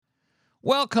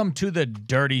Welcome to the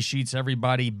Dirty Sheets,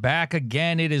 everybody. Back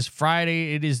again. It is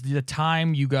Friday. It is the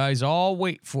time you guys all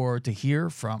wait for to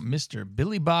hear from Mr.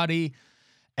 Billy Body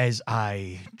as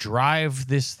I drive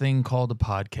this thing called a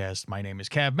podcast. My name is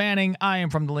Cav Manning. I am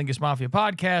from the Lingus Mafia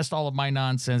podcast. All of my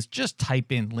nonsense, just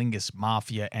type in Lingus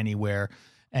Mafia anywhere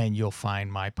and you'll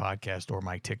find my podcast or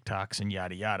my TikToks and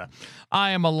yada yada.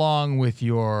 I am along with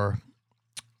your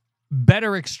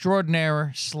better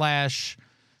extraordinaire /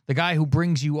 the guy who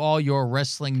brings you all your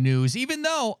wrestling news, even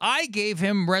though I gave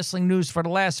him wrestling news for the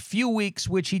last few weeks,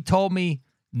 which he told me,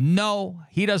 no,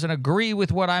 he doesn't agree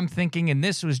with what I'm thinking, and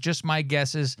this was just my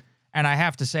guesses, and I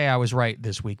have to say I was right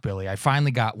this week, Billy. I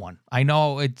finally got one. I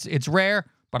know it's rare,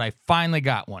 but I finally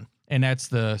got one, and that's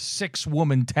the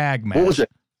 6-woman tag match. What was it?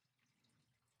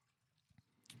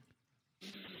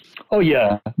 Oh,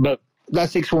 yeah, but that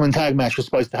 6-woman tag match was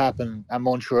supposed to happen at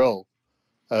Montreal.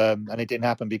 And it didn't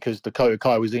happen because Dakota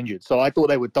Kai was injured. So I thought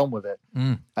they were done with it.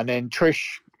 And then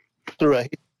Trish threw a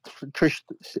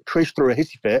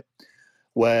hissy fit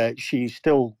where she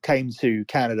still came to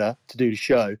Canada to do the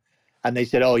show, and they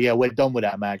said, "Oh yeah, we're done with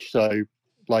that match. So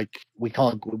like we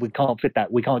can't fit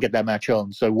that. We can't get that match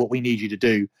on. So what we need you to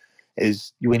do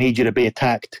is we need you to be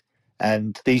attacked,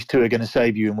 and these two are going to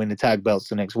save you and win the tag belts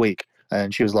the next week."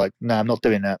 And she was like, "No, I'm not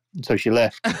doing that." So she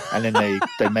left, and then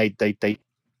they made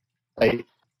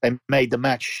the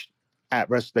match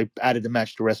they added the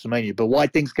match to WrestleMania. But what I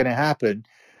think is going to happen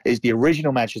is the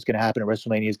original match is going to happen at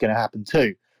WrestleMania is going to happen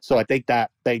too. So I think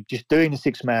that they just doing the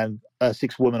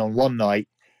 6-woman on one night,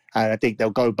 and I think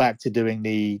they'll go back to doing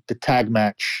the tag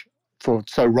match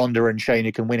so Ronda and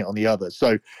Shayna can win it on the other.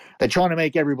 So they're trying to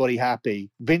make everybody happy.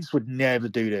 Vince would never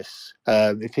do this.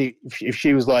 If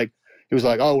she was like, he was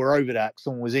like, "Oh, we're over that.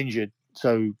 Someone was injured.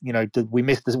 So, you know, we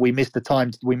missed the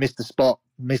time, we missed the spot,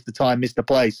 missed the time, missed the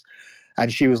place."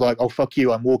 And she was like, "Oh, fuck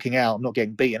you, I'm walking out. I'm not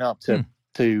getting beaten up to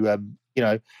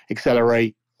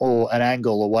accelerate or an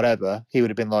angle or whatever." He would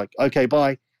have been like, "Okay,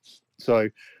 bye." So,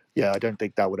 yeah, I don't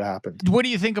think that would have happened. What do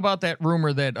you think about that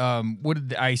rumor that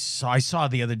I saw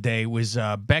the other day was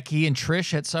Becky and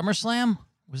Trish at SummerSlam?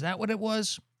 Was that what it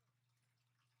was?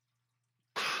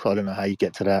 I don't know how you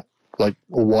get to that,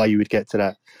 or why you would get to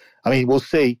that. I mean, we'll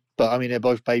see. But, I mean, they're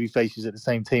both baby faces at the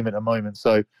same team at the moment.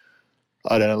 So,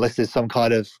 I don't know, unless there's some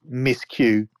kind of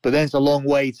miscue. But then it's a long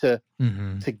way to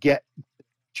get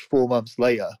 4 months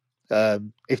later.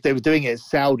 If they were doing it at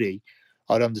Saudi,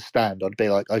 I'd understand. I'd be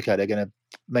like, okay, they're going to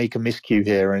make a miscue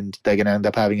here and they're going to end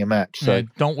up having a match. So yeah,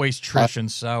 don't waste Trish in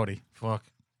Saudi. Fuck.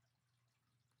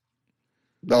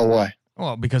 Oh, why?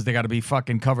 Well, because they got to be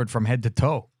fucking covered from head to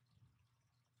toe.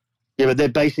 Yeah, but they're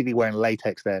basically wearing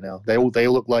latex there now. They all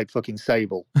look like fucking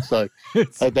Sable. So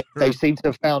they seem to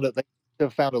have found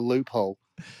a loophole.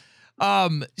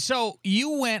 So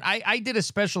you went. I did a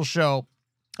special show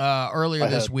earlier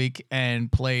this week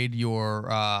and played your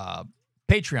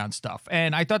Patreon stuff,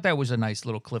 and I thought that was a nice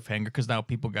little cliffhanger because now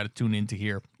people got to tune in to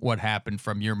hear what happened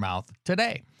from your mouth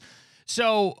today.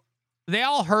 So they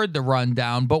all heard the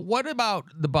rundown, but what about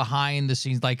the behind the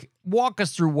scenes? Like, walk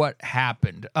us through what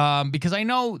happened, because I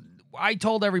know. I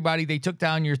told everybody they took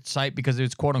down your site because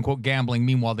it's quote unquote gambling.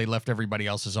 Meanwhile, they left everybody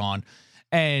else's on,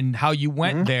 and how you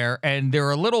went there. And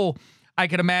they're a little, I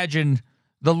could imagine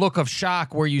the look of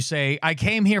shock where you say, "I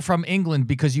came here from England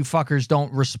because you fuckers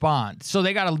don't respond." So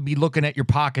they got to be looking at your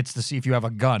pockets to see if you have a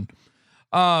gun.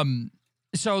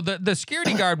 So the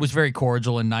security guard was very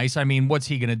cordial and nice. I mean, what's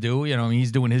he going to do? You know,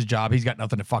 he's doing his job. He's got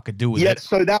nothing to fucking do with it. Yeah.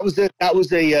 So that was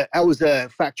a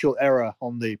factual error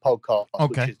on the podcast.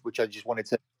 Okay. Which I just wanted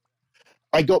to.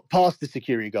 I got past the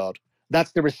security guard.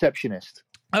 That's the receptionist.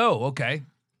 Oh, okay.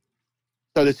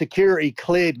 So the security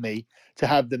cleared me to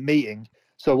have the meeting.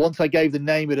 So once I gave the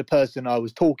name of the person I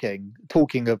was talking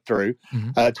talking on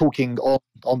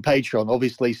Patreon,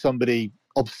 obviously somebody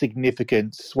of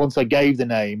significance. Once I gave the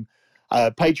name,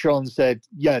 Patreon said,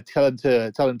 "Yeah, tell him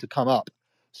to come up."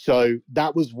 So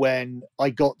that was when I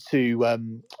got through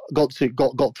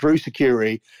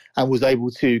security and was able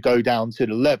to go down to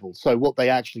the level. So what they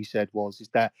actually said is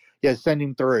that, yeah, send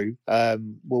him through.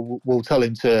 We'll send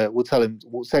him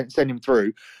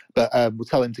through, but we'll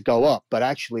tell him to go up. But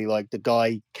actually, like, the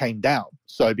guy came down.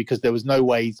 So because there was no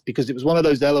way, because it was one of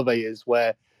those elevators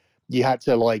where you had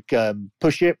to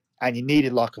push it and you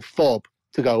needed like a fob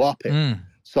to go up it.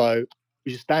 So I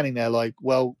was just standing there like,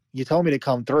 well, you told me to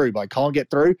come through, but I can't get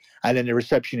through. And then the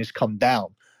receptionist come down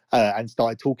and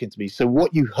started talking to me. So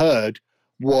what you heard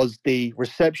was the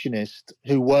receptionist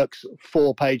who works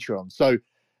for Patreon. So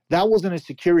that wasn't a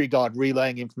security guard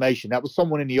relaying information. That was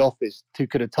someone in the office who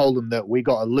could have told them that we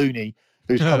got a loony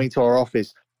who's coming to our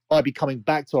office, might be coming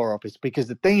back to our office. Because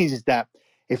the thing is that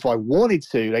if I wanted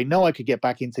to, they know I could get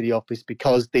back into the office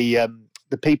because the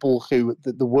people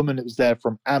the woman that was there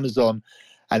from Amazon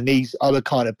and these other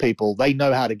kind of people, they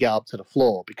know how to get up to the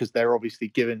floor because they're obviously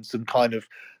given some kind of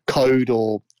code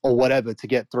or whatever to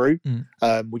get through,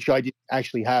 which I didn't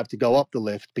actually have to go up the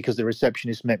lift because the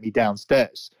receptionist met me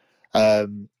downstairs.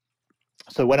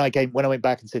 So when I went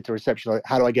back and said to reception, like,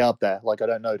 how do I get up there? Like, I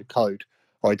don't know the code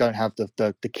or I don't have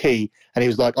the key. And he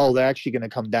was like, oh, they're actually going to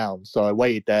come down. So I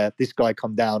waited there. This guy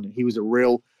come down and he was a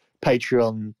real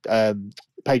Patreon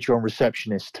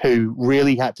receptionist who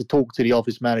really had to talk to the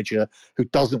office manager who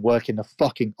doesn't work in the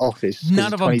fucking office.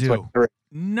 None of them do.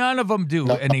 None of them do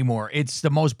anymore. It's the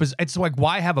most it's like,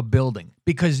 why have a building?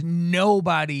 Because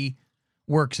nobody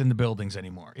works in the buildings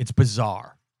anymore. It's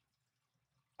bizarre.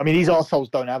 I mean, these assholes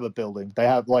don't have a building. They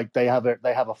have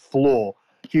a floor.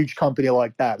 Huge company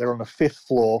like that. They're on the 5th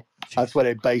floor. That's where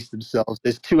they base themselves.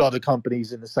 There's 2 other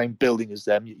companies in the same building as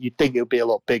them. You'd think it would be a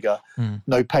lot bigger.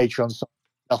 No Patreon,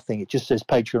 nothing. It just says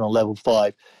Patreon on level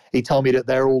 5. He told me that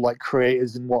they're all like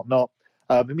creators and whatnot.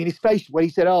 I mean, his face when he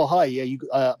said, "Oh, hi, yeah, you,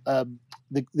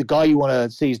 the guy you want to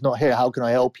see is not here. How can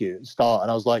I help you?" At start,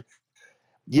 and I was like,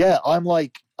 "Yeah, I'm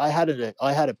like, I had a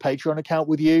Patreon account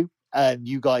with you, and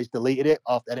you guys deleted it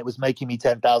and it was making me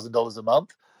 $10,000 a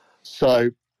month. So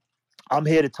I'm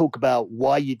here to talk about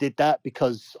why you did that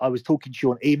because I was talking to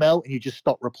you on email and you just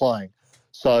stopped replying.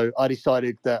 So I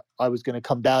decided that I was going to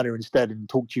come down here instead and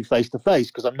talk to you face to face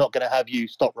because I'm not going to have you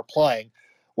stop replying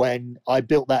when I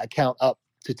built that account up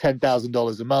to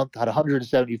 $10,000 a month, had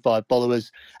 175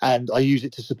 followers, and I use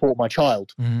it to support my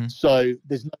child. So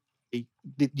there's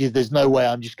no way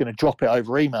I'm just going to drop it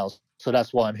over emails. So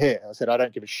that's why I'm here. I said, I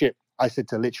don't give a shit. I said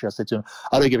to him,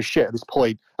 I don't give a shit at this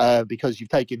point because you've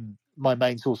taken my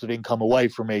main source of income away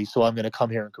from me. So I'm going to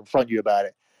come here and confront you about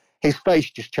it. His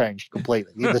face just changed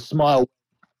completely. The smile,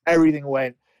 everything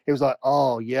went. It was like,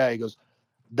 oh, yeah. He goes,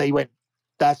 they went,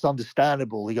 that's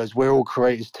understandable. He goes, we're all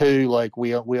creators too. Like,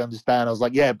 we understand. I was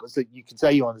like, yeah, but so you can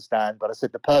say you understand. But I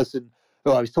said, the person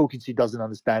who I was talking to doesn't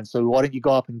understand. So why don't you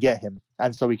go up and get him?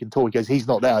 And so we can talk. He goes, he's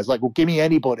not there. I was like, well, give me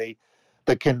anybody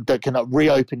that can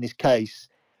reopen this case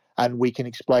and we can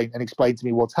explain to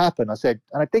me what's happened. I said,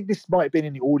 and I think this might have been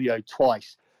in the audio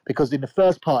twice, because in the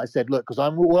first part I said, look, because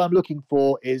what I'm looking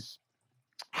for is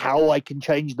how I can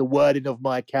change the wording of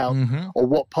my account or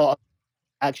what part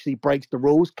actually breaks the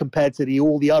rules compared to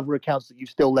all the other accounts that you've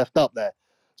still left up there.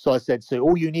 So I said, so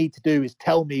all you need to do is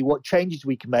tell me what changes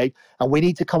we can make, and we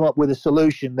need to come up with a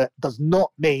solution that does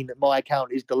not mean that my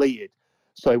account is deleted.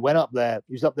 So he went up there.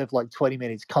 He was up there for like 20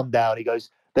 minutes. Come down. He goes,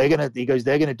 they're gonna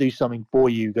do something for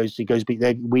you. He goes,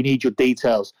 we need your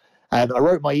details. And I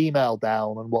wrote my email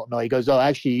down and whatnot. He goes, oh,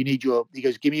 actually, you need to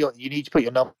put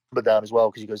your number down as well,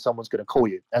 because he goes, someone's going to call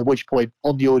you. At which point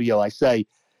on the audio I say,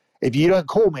 if you don't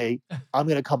call me, I'm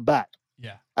going to come back.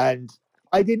 Yeah. And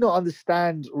I did not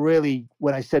understand really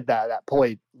when I said that at that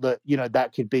point that,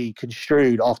 that could be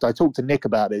construed after I talked to Nick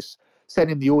about this, sent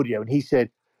him the audio, and he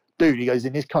said, dude, he goes,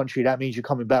 in this country, that means you're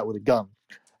coming back with a gun.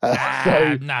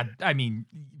 I mean,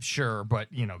 sure,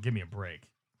 but, give me a break.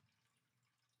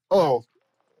 Oh,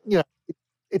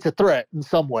 it's a threat in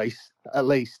some ways, at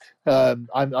least. I'm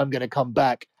going to come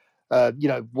back.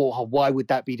 Why would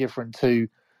that be different to?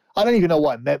 I don't even know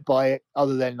what I meant by it,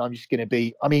 other than I'm just going to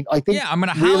be. I mean, I think. Yeah, I'm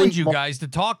going to hound you guys to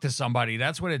talk to somebody.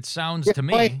 That's what it sounds to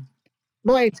me.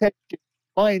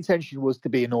 My intention was to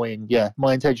be annoying. Yeah,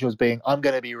 my intention was I'm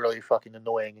going to be really fucking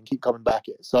annoying and keep coming back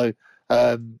here. So,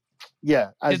 yeah.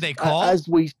 Did they call?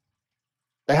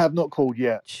 They have not called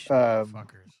yet.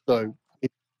 Fuckers. So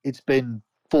it's been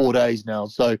 4 days now.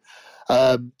 So,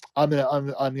 I'm gonna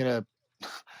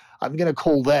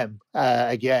call them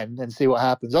again and see what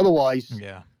happens. Otherwise,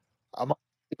 yeah, I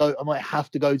might have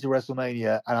to go to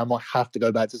WrestleMania and I might have to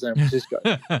go back to San Francisco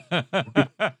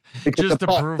just to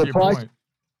prove your point.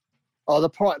 Oh, the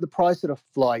price of the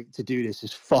flight to do this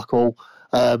is fuck all.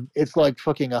 It's like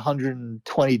fucking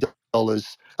 $120.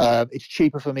 It's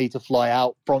cheaper for me to fly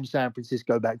out from San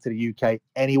Francisco back to the UK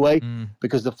anyway,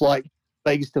 because the flight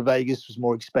Vegas to Vegas was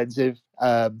more expensive.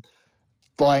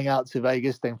 Flying out to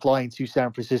Vegas, then flying to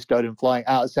San Francisco, then flying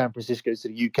out of San Francisco to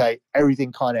the UK,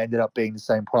 everything kind of ended up being the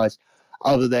same price,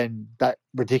 other than that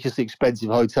ridiculously expensive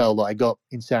hotel that I got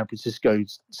in San Francisco,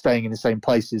 staying in the same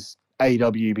place as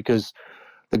AEW, because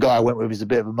the guy I went with is a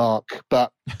bit of a mark.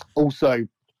 But also,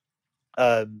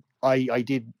 I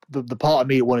did the part of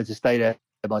me that wanted to stay there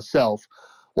myself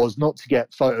was not to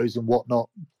get photos and whatnot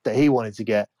that he wanted to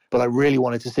get, but I really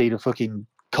wanted to see the fucking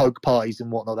coke parties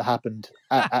and whatnot that happened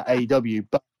at AEW.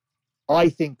 But I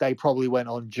think they probably went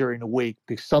on during the week,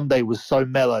 because Sunday was so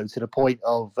mellow to the point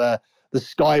of the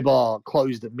Sky Bar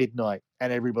closed at midnight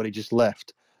and everybody just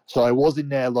left. So I was in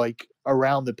there like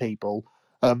around the people,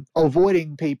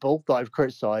 avoiding people that I've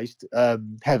criticised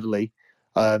heavily.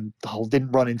 I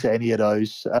didn't run into any of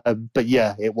those, but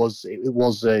yeah, it was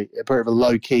a bit of a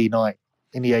low key night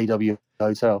in the AEW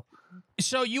hotel.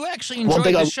 So you actually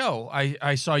enjoyed the show.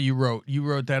 I saw you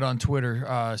wrote that on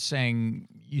Twitter, saying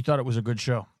you thought it was a good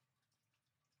show.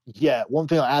 Yeah, one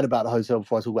thing I add about the hotel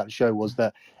before I talk about the show was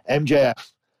that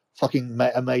MJF fucking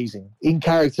amazing in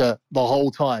character the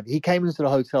whole time. He came into the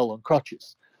hotel on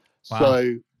crutches, Wow.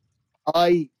 so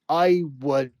I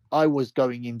was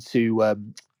going into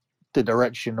the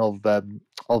direction of the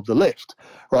lift,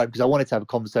 right? Because I wanted to have a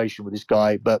conversation with this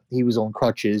guy, but he was on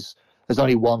crutches. There's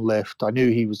only one lift. I knew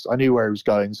where he was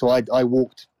going, so I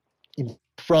walked in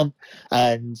front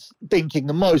and thinking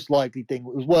the most likely thing,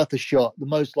 it was worth a shot. The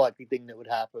most likely thing that would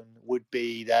happen would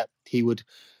be that he would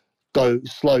go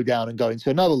slow down and go into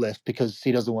another lift because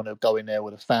he doesn't want to go in there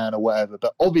with a fan or whatever.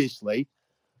 But obviously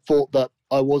thought that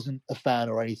I wasn't a fan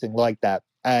or anything like that.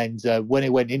 And when he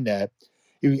went in there,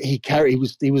 he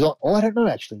was on. Oh, I don't know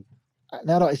actually.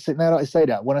 Now that I say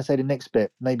that, when I say the next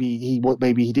bit, maybe he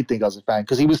did think I was a fan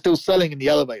because he was still selling in the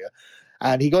elevator,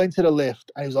 and he got into the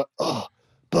lift and he was like, "Oh,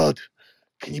 bud,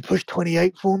 can you push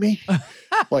 28 for me?"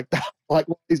 Like that, like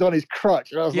he's on his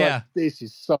crutch, and I was like, "This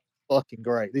is so fucking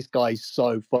great. This guy's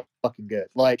so fucking good.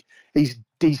 Like he's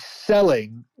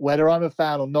selling whether I'm a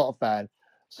fan or not a fan."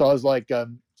 So I was like,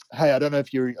 "Hey, I don't know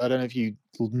if you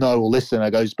know or listen." I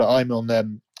goes, "But I'm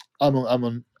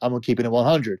on keeping it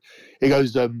 100." He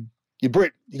goes, "You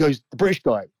Brit?" He goes, "The British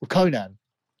guy with Conan."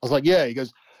 I was like, "Yeah." He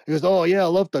goes, "Oh yeah, I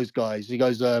love those guys." He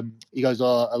goes, "Oh,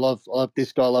 I love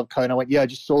this guy. I love Conan." I went, "Yeah, I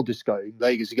just saw this guy in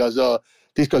Vegas." He goes, "Oh,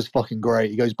 this guy's fucking great."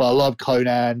 He goes, "But I love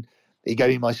Conan. He gave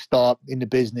me my start in the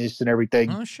business and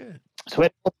everything." Oh shit! So we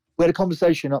had a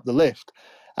conversation up the lift,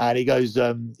 and he goes,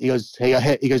 "Hey,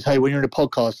 when you're in a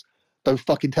podcast, don't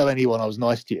fucking tell anyone I was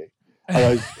nice to you."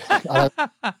 I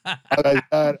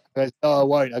goes, "No, I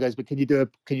won't." I goes, "But can you do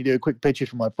a quick picture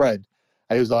for my friend?"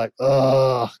 And he was like,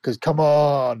 "Ugh," because come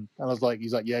on. And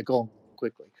he's like, "Yeah, go on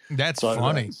quickly." That's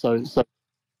funny. So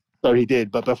he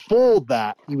did. But before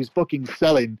that, he was fucking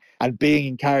selling and being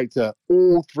in character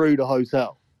all through the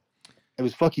hotel. It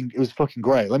was fucking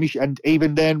great. And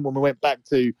even then, when we went back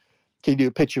to, can you do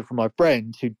a picture for my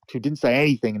friend who didn't say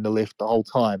anything in the lift the whole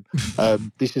time?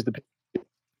 This is the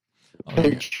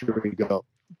picture he got.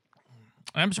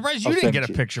 I'm surprised you didn't get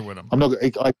a picture with him. I'm not.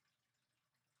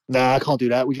 Nah, I can't do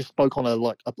that. We just spoke on a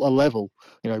level,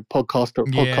 podcaster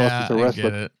to wrestler. I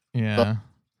get it. Yeah.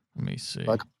 Let me see.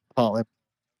 I can't.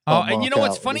 Oh, and you know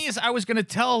what's funny is I was going to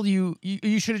tell you,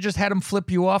 you should have just had him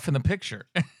flip you off in the picture.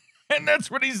 And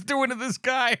that's what he's doing to this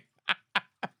guy.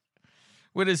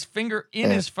 With his finger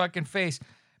in his fucking face.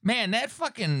 Man, that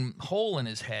fucking hole in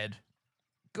his head.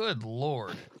 Good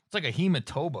Lord. It's like a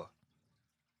hematoma.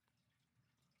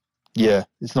 Yeah,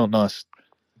 it's not nice.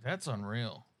 That's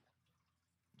unreal.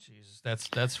 Jesus,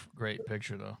 that's a great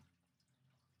picture though.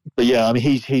 But yeah, I mean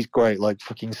he's great, like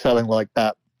fucking selling like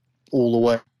that all the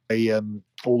way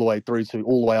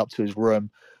up to his room.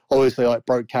 Obviously, like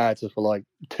broke character for like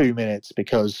 2 minutes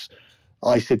because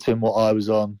I said to him what I was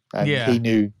on, and he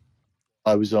knew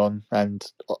I was on, and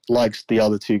likes the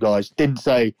other two guys. Didn't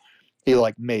say he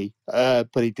liked me, but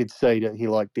he did say that he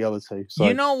liked the other two. So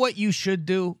you know what you should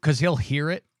do, because he'll hear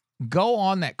it. Go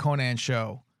on that Conan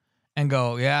show and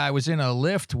go, "Yeah, I was in a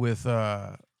lift with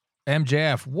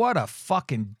MJF. What a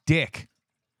fucking dick."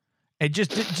 It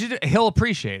just he'll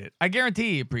appreciate it. I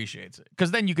guarantee he appreciates it,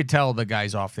 because then you could tell the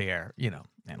guys off the air,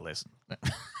 and listen.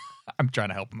 I'm trying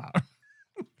to help him out.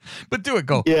 But do it.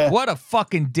 Go, what a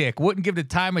fucking dick. Wouldn't give the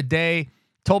time of day.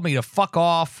 Told me to fuck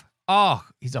off. Oh,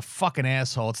 he's a fucking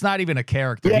asshole. It's not even a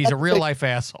character. Yeah, he's a real life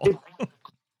asshole.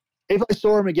 If I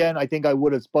saw him again, I think I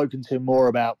would have spoken to him more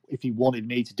about if he wanted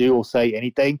me to do or say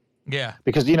anything. Yeah.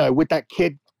 Because, with that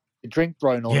kid, the drink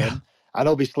thrown on him, and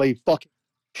obviously fucking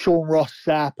Sean Ross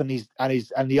Sapp and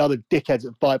the other dickheads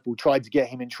at Fightful tried to get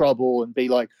him in trouble and be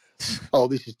like, "Oh,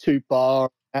 this is too far."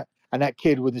 And that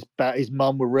kid with his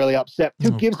mum were really upset.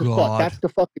 Who gives a fuck? That's the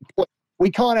fucking point.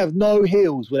 We can't have no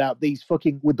heels with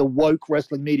the woke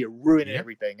wrestling media ruining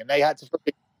everything. And they had to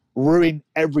fucking ruin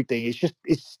everything.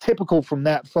 It's typical from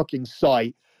that fucking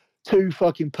site. Two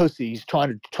fucking pussies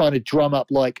trying to drum up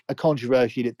like a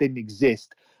controversy that didn't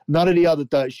exist. None of the other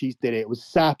dirt sheets did it. It was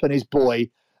Sapp and his boy,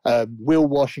 Will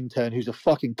Washington, who's a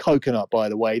fucking coconut, by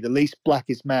the way, the least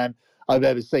blackest man I've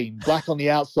ever seen. Black on the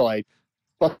outside,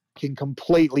 fucking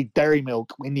completely dairy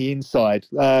milk in the inside.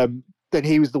 Then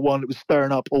he was the one that was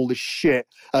stirring up all this shit.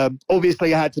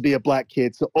 Obviously, it had to be a black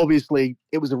kid, so obviously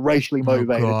it was a racially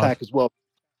motivated attack as well.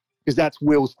 because that's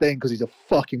Will's thing, because he's a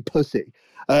fucking pussy.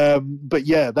 But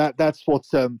yeah, that's what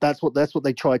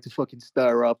they tried to fucking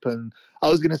stir up. And I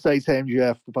was gonna say to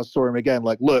MGF if I saw him again,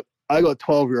 like, look, I got a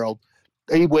 12-year-old.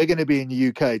 Hey, we're gonna be in the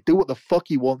UK. Do what the fuck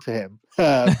you want to him,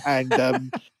 and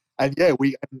yeah,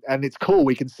 and it's cool.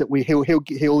 We can sit.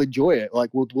 He'll enjoy it. Like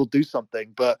we'll do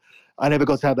something. But I never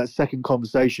got to have that second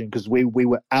conversation because we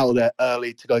were out there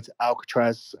early to go to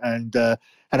Alcatraz, and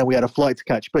then we had a flight to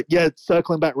catch. But yeah,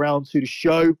 circling back round to the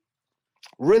show,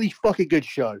 really fucking good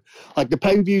show. Like the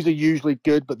pay-per-views are usually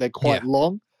good, but they're quite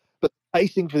long. But the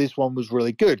pacing for this one was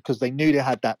really good because they knew they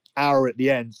had that hour at the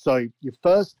end. So your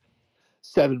first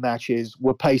 7 matches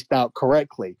were paced out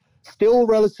correctly. Still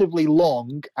relatively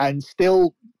long, and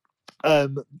still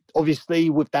obviously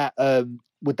with that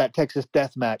Texas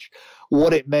Death Match,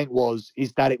 what it meant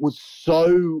is that it was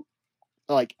so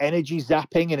like energy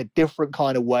zapping in a different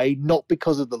kind of way, not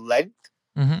because of the length,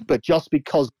 but just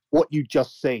because what you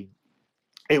just seen.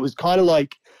 It was kind of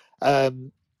like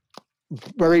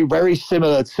very, very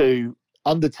similar to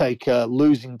Undertaker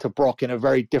losing to Brock in a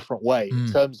very different way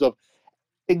in terms of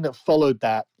thing that followed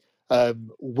that.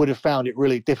 Would have found it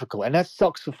really difficult, and that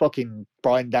sucks for fucking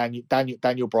Brian Danielson,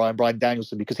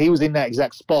 because he was in that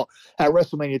exact spot at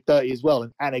WrestleMania 30 as well,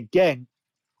 and again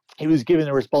he was given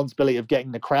the responsibility of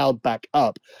getting the crowd back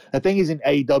up. The thing is, in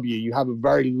AEW you have a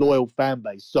very loyal fan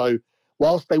base, so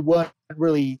whilst they weren't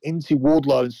really into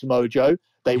Wardlow and Samoa Joe,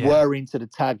 they were into the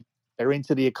tag, they're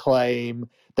into the Acclaim,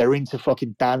 they're into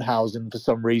fucking Danhausen for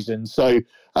some reason. So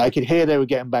I could hear they were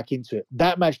getting back into it.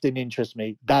 That match didn't interest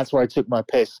me. That's where I took my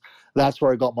piss. That's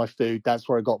where I got my food. That's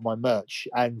where I got my merch.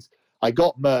 And I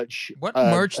got merch. What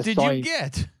merch did you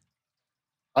get?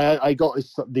 I got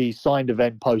the signed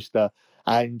event poster,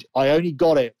 and I only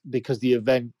got it because the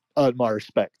event earned my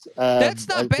respect. That's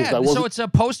not bad. So it's a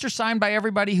poster signed by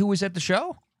everybody who was at the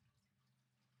show?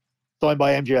 Signed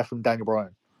by MJF and Daniel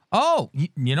Bryan. Oh,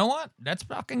 you know what? That's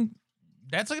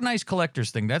a nice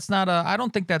collector's thing. That's not I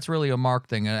don't think that's really a Mark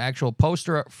thing. An actual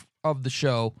poster of the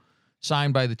show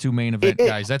signed by the 2 main event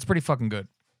guys. That's pretty fucking good.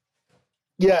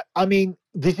 Yeah, I mean,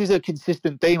 this is a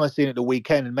consistent theme I've seen at the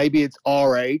weekend, and maybe it's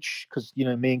our age because, you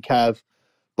know, me and Cav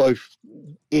both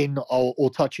in or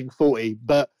touching 40.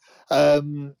 But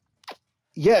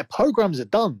yeah, programs are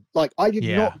done. Like, I did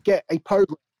not get a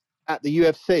program at the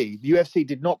UFC. The UFC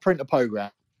did not print a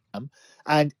program,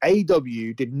 and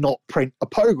AEW did not print a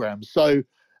program. So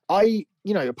a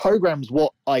program's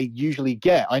what I usually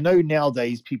get. I know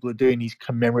nowadays people are doing these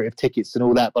commemorative tickets and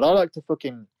all that, but I like to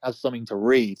fucking have something to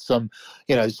read, some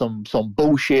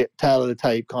bullshit tail of the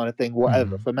tape kind of thing,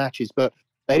 whatever, for matches. But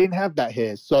they didn't have that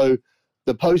here. So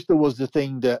the poster was the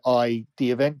thing the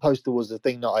event poster was the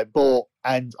thing that I bought,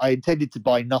 and I intended to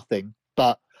buy nothing,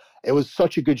 but it was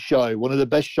such a good show. One of the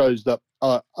best shows that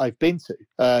I've been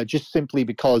to, just simply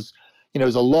because, it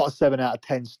was a lot of 7 out of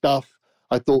 10 stuff.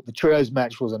 I thought the trios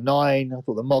match was a 9. I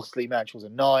thought the Moxley match was a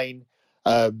 9.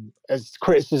 As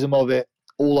criticism of it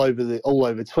all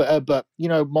over Twitter, but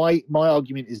my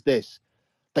argument is this: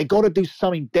 they got to do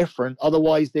something different.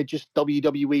 Otherwise, they're just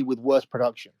WWE with worse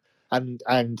production and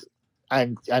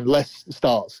less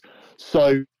stars.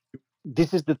 So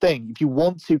this is the thing: if you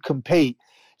want to compete,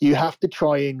 you have to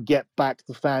try and get back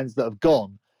the fans that have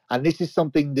gone. And this is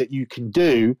something that you can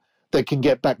do that can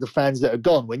get back the fans that are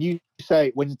gone. When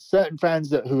certain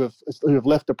fans who have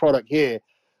left the product here,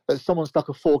 that someone stuck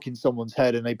a fork in someone's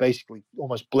head and they basically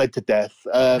almost bled to death,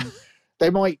 they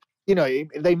might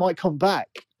come back,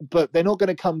 but they're not going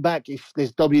to come back if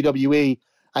there's WWE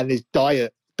and there's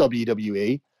diet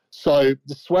WWE. So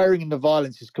the swearing and the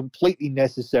violence is completely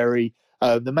necessary.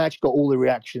 The match got all the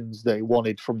reactions they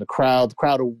wanted from the crowd. The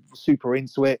crowd are super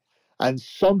into it. And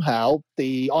somehow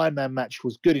the Iron Man match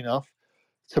was good enough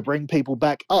to bring people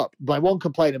back up. My one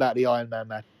complaint about the Iron Man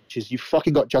match is you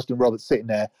fucking got Justin Roberts sitting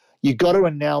there. You got to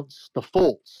announce the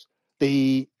falls.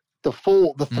 The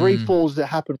 3 falls that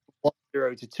happened from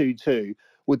 1-0 to 2-2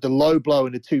 with the low blow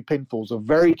and the 2 pinfalls are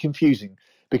very confusing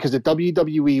because the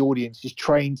WWE audience is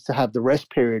trained to have the rest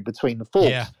period between the falls.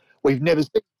 Yeah. We've never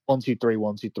seen 1-2-3,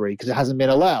 1-2-3 because it hasn't been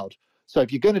allowed. So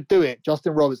if you're going to do it,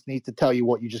 Justin Roberts needs to tell you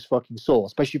what you just fucking saw,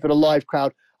 especially for the live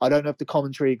crowd. I don't know if the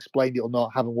commentary explained it or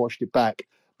not. Haven't watched it back,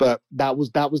 but that was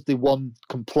the one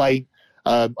complaint.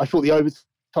 I thought the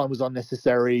overtime was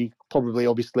unnecessary. Probably,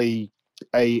 obviously,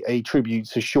 a tribute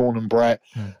to Sean and Brett,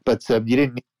 but you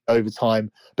didn't need overtime.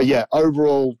 But yeah,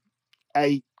 overall,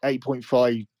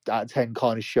 8.5 out of 10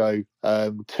 kind of show.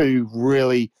 2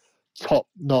 really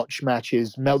top-notch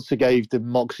matches. Meltzer gave the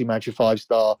Moxie match a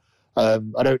 5-star. I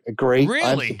don't agree.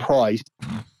 Really?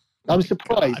 I'm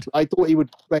surprised. God. I thought he would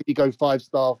maybe go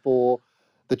 5-star for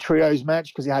the trios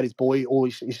match because he had his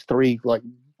 3 like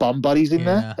bum buddies in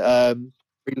Yeah. there.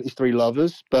 His three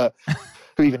lovers, but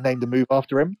who even named the move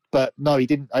after him. But no, he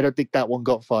didn't. I don't think that one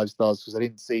got 5 stars because I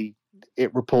didn't see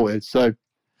it reported. So,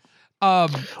 How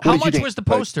what did you much think? was the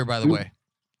poster, by the way?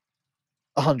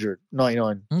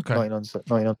 199. Okay.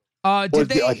 99. I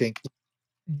think.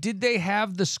 Did they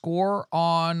have the score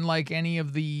on like any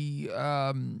of the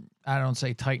I don't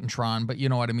say Titantron, but you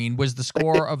know what I mean? Was the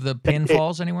score of the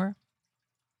pinfalls anywhere?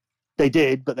 They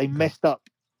did, but they messed up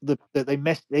they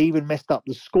even messed up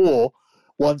the score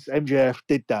once MJF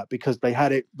did that, because they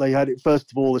had it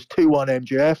first of all as 2-1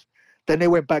 MJF, then they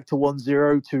went back to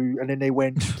 1-0 and then they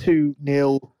went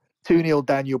 2-0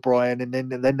 Daniel Bryan, and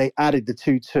then they added the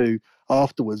 2-2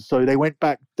 afterwards. So they went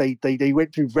back, they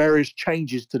went through various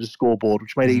changes to the scoreboard,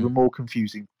 which made it even more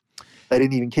confusing. They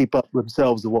didn't even keep up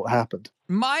themselves of what happened.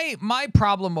 My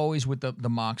problem always with the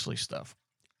Moxley stuff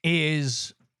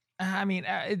is, I mean,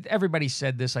 everybody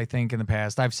said this, I think, in the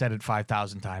past. I've said it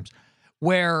 5,000 times,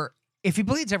 where if he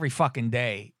bleeds every fucking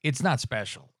day, it's not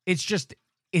special. It's just,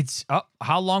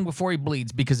 how long before he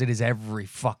bleeds? Because it is every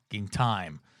fucking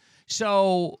time.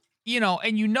 So,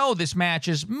 and this match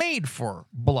is made for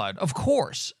blood, of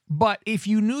course. But if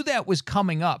you knew that was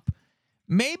coming up,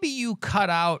 maybe you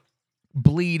cut out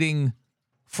bleeding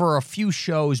for a few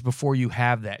shows before you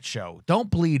have that show. Don't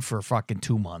bleed for fucking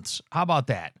 2 months. How about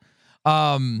that?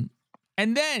 And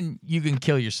then you can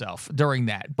kill yourself during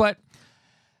that. But,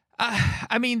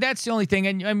 I mean, that's the only thing.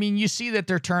 And, I mean, you see that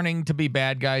they're turning to be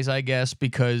bad guys, I guess,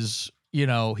 because,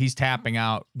 he's tapping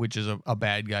out, which is a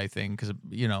bad guy thing. Because,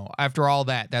 after all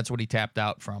that's what he tapped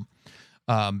out from,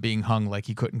 being hung like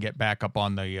he couldn't get back up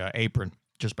on the apron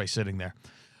just by sitting there.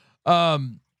 I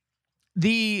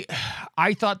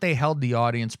thought they held the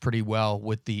audience pretty well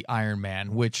with the Iron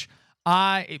Man, which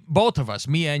both of us,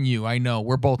 me and you, I know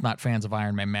we're both not fans of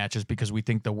Iron Man matches because we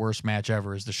think the worst match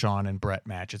ever is the Shawn and Brett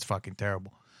match. It's fucking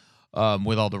terrible,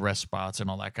 with all the rest spots and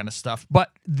all that kind of stuff.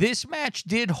 But this match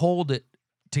did hold it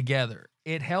together.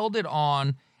 It held it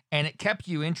on, and it kept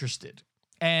you interested.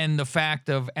 And the fact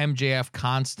of MJF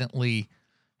constantly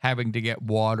having to get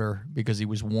water because he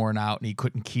was worn out and he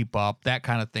couldn't keep up, that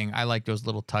kind of thing. I like those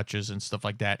little touches and stuff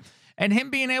like that. And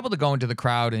him being able to go into the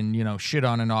crowd and, shit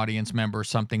on an audience member or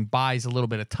something buys a little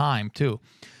bit of time too.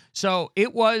 So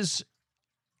it was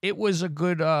a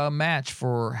good match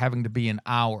for having to be an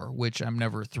hour, which I'm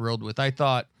never thrilled with. I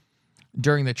thought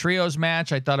during the trios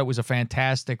match, I thought it was a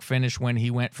fantastic finish when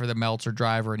he went for the Meltzer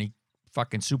driver and he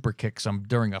fucking super kicks him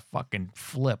during a fucking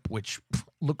flip, which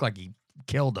looked like he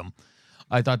killed him.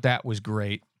 I thought that was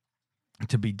great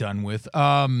to be done with.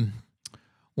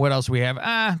 What else we have?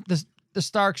 The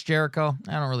Starks Jericho.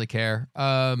 I don't really care.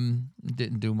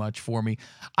 Didn't do much for me.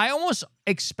 I almost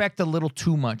expect a little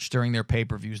too much during their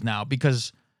pay-per-views now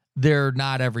because they're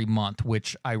not every month,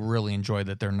 which I really enjoy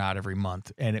that they're not every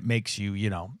month, and it makes you,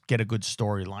 get a good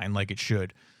storyline like it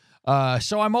should.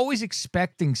 So I'm always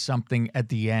expecting something at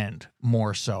the end,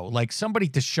 more so, like somebody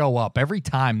to show up every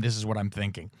time. This is what I'm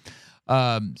thinking.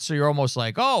 So you're almost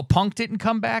like, oh, Punk didn't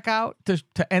come back out to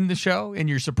end the show, and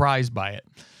you're surprised by it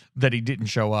that he didn't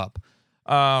show up.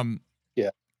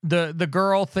 Yeah. The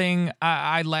girl thing,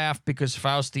 I laughed because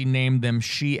Fausti named them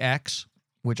She X,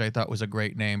 which I thought was a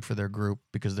great name for their group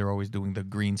because they're always doing the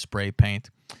green spray paint,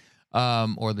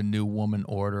 or the New Woman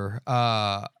Order.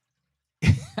 I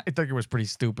think it was pretty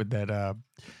stupid that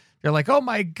they're like, oh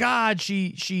my God,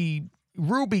 she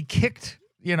Ruby kicked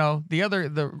the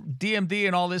DMD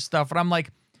and all this stuff. And I'm like,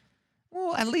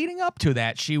 well, and leading up to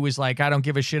that, she was like, I don't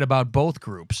give a shit about both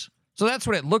groups. So that's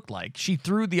what it looked like. She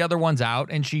threw the other ones out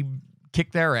and she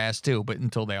kicked their ass too, but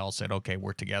until they all said, okay,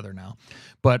 we're together now.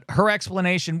 But her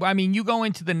explanation, I mean, you go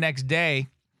into the next day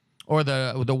or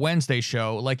the Wednesday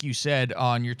show, like you said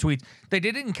on your tweets, they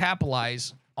didn't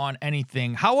capitalize on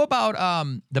anything. How about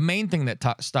the main thing that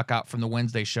stuck out from the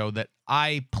Wednesday show that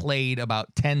I played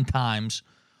about 10 times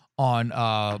on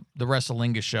the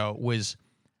Wrestlinga show was,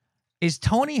 is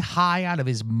Tony high out of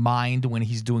his mind when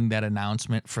he's doing that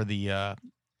announcement for the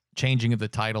changing of the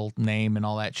title name and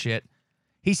all that shit?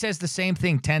 He says the same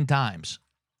thing 10 times.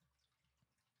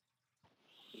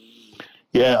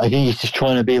 Yeah, I think he's just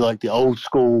trying to be like the old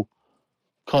school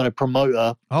kind of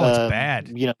promoter. Oh, it's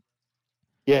bad.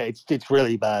 Yeah, it's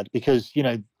really bad because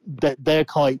they're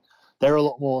a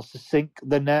lot more succinct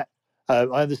than that. I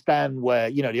understand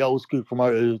where the old school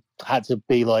promoter had to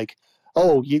be like,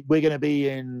 oh, we're going to be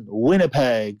in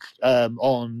Winnipeg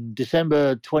on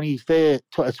December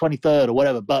 23rd or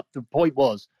whatever. But the point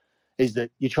is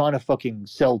that you're trying to fucking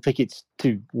sell tickets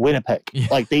to Winnipeg. Yeah.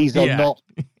 Like these are not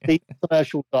these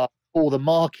commercials are for the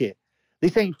market.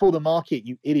 This ain't for the market,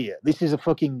 you idiot. This is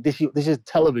this is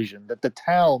television that the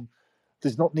town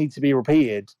does not need to be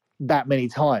repeated that many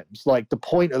times. Like, the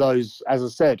point of those, as I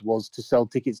said, was to sell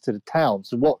tickets to the town.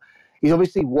 So what he's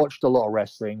obviously watched a lot of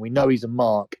wrestling. We know he's a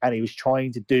mark, and he was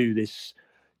trying to do this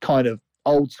kind of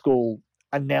old school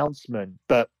announcement,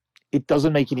 but it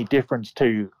doesn't make any difference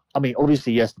to. I mean,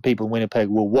 obviously, yes, the people in Winnipeg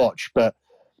will watch, but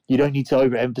you don't need to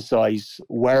overemphasize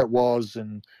where it was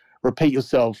and repeat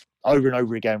yourself over and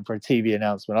over again for a TV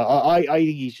announcement. I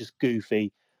think he's just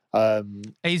goofy.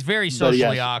 He's very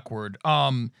socially awkward.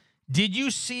 Did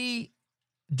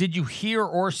you hear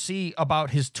or see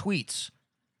about his tweets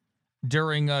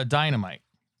during Dynamite?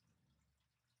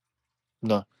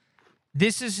 No.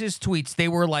 This is his tweets. They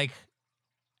were like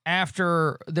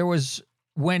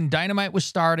when Dynamite was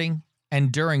starting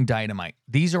and during Dynamite.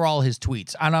 These are all his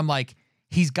tweets. And I'm like,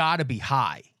 he's got to be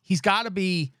high. He's got to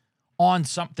be on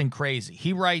something crazy.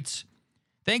 He writes,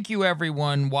 "Thank you,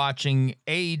 everyone watching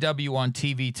AEW on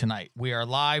TV tonight. We are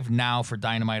live now for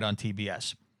Dynamite on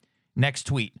TBS." Next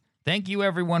tweet. "Thank you,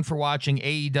 everyone, for watching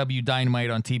AEW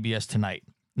Dynamite on TBS tonight."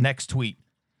 Next tweet.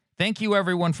 "Thank you,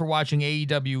 everyone, for watching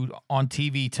AEW on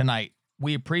TV tonight.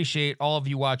 We appreciate all of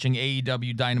you watching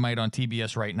AEW Dynamite on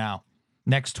TBS right now."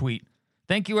 Next tweet.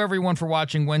 "Thank you, everyone, for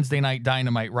watching Wednesday Night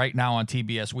Dynamite right now on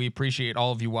TBS. We appreciate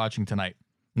all of you watching tonight."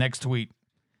 Next tweet.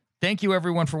 "Thank you,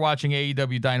 everyone, for watching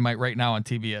AEW Dynamite right now on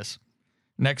TBS."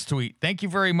 Next tweet. "Thank you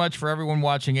very much for everyone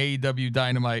watching AEW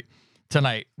Dynamite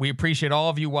tonight. We appreciate all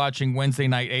of you watching Wednesday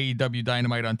Night AEW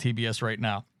Dynamite on TBS right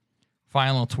now."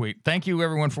 Final tweet. "Thank you,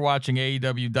 everyone, for watching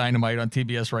AEW Dynamite on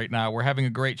TBS right now. We're having a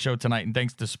great show tonight, and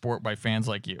thanks to support by fans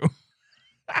like you."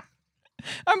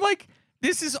 I'm like,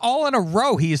 this is all in a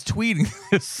row. He is tweeting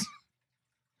this.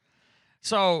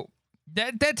 So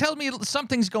that tells me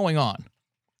something's going on.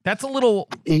 That's a little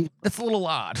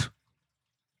odd.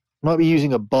 Might be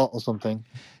using a bot or something.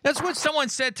 That's what someone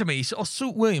said to me. So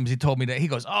Suit Williams, he told me that. He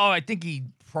goes, "Oh, I think he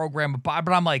programmed a bot."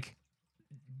 But I'm like,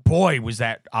 boy, was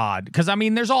that odd. Because, I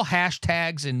mean, there's all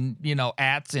hashtags and,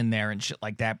 ats in there and shit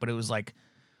like that. But it was like,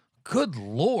 good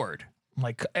Lord.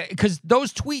 Like, because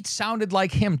those tweets sounded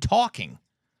like him talking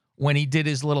when he did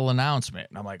his little announcement.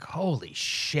 And I'm like, holy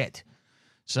shit.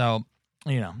 So,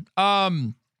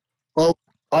 Well,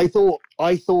 I thought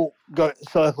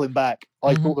circling back,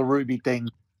 I thought the Ruby thing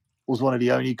was one of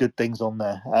the only good things on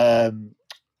there.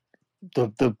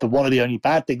 The one of the only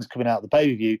bad things coming out of the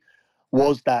pay-per-view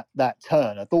was that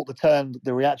turn. I thought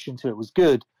the reaction to it was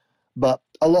good, but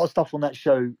a lot of stuff on that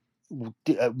show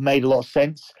made a lot of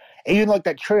sense. Even like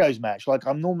that trios match. Like,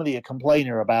 I'm normally a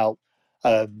complainer about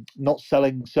not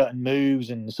selling certain moves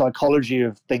and the psychology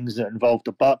of things that involve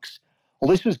the Bucks. Well,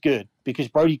 this was good because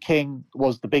Brody King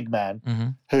was the big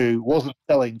man who wasn't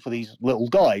selling for these little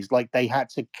guys. Like, they had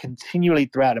to continually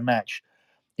throughout a match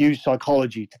use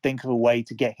psychology to think of a way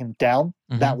to get him down.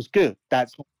 That was good.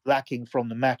 That's lacking from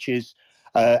the matches.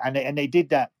 And they did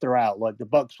that throughout. Like, the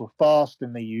Bucks were fast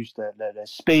and they used their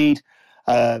speed.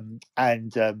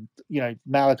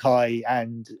 Malachi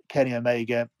and Kenny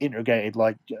Omega integrated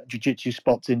like jiu-jitsu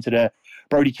spots into there.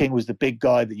 Brody King was the big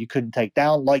guy that you couldn't take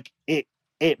down. Like,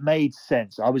 it made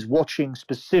sense. I was watching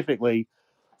specifically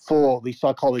for the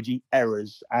psychology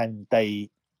errors and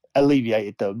they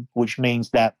alleviated them, which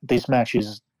means that this match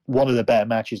is one of the better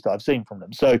matches that I've seen from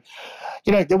them. So,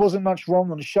 there wasn't much wrong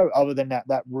on the show other than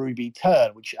that Ruby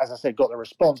turn, which, as I said, got the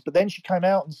response. But then she came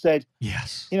out and said,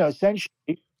 yes, essentially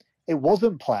it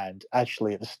wasn't planned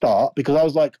actually at the start, because I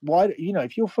was like, why,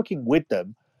 if you're fucking with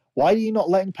them, why are you not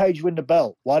letting Paige win the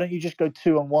belt? Why don't you just go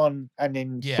 2-on-1 and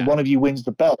then so one of you wins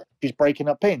the belt? She's breaking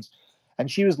up pins. And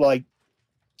she was like,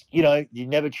 you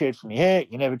never cheered for me here,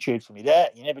 you never cheered for me there,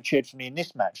 you never cheered for me in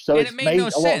this match. So it made no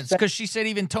sense because she said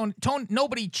even Tony,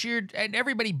 nobody cheered and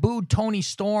everybody booed Tony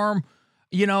Storm,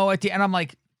 at the end. I'm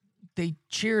like, they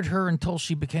cheered her until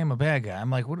she became a bad guy. I'm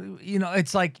like, what?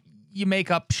 It's like you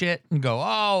make up shit and go,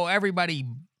 oh, everybody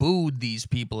booed these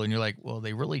people, and you're like, well,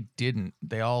 they really didn't.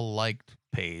 They all liked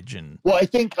Paige. And well, I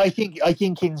think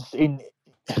in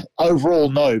overall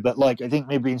no, but like I think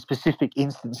maybe in specific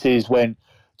instances when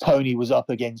Tony was up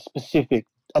against specific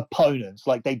opponents,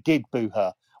 like they did boo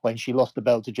her when she lost the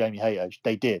belt to Jamie Hayter.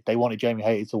 They did. They wanted Jamie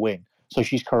Hayter to win. So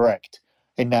she's correct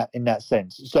in that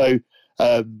sense. So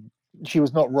she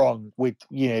was not wrong with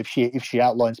if she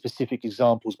outlined specific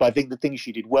examples. But I think the thing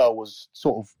she did well was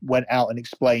sort of went out and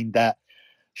explained that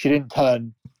she didn't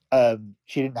turn.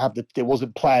 She didn't have it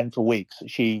wasn't planned for weeks.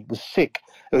 She was sick.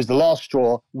 It was the last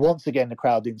straw. Once again, the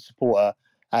crowd didn't support her,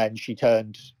 and she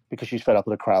turned because she's fed up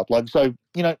with the crowd. Like, so,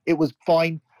 it was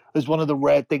fine. It was one of the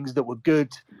rare things that were good.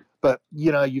 But,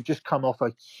 you've just come off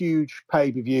a huge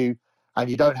pay-per-view, and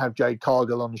you don't have Jade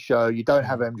Cargill on the show. You don't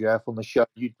have MJF on the show.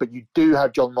 But you do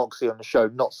have John Moxley on the show,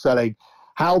 not selling.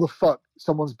 How the fuck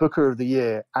someone's Booker of the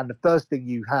Year, and the first thing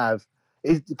you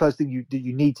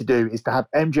need to do is to have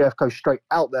MJF go straight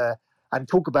out there and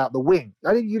talk about the win.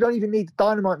 You don't even need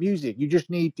Dynamite music. You just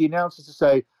need the announcers to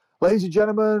say, "Ladies and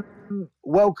gentlemen,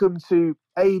 welcome to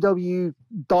AEW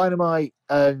Dynamite,"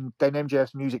 and then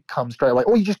MJF's music comes straight away.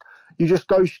 Or you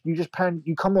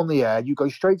come on the air, you go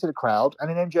straight to the crowd, and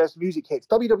then MJF's music hits.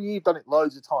 WWE have done it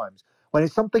loads of times. When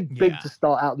it's something big to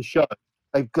start out the show,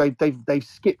 they've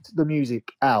skipped the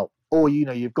music out, or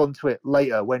you've gone to it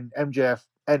later when MJF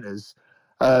enters.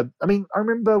 I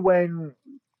remember when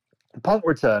Punk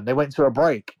returned, they went to a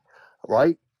break,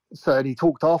 right? So and he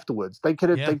talked afterwards. They could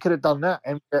have done that.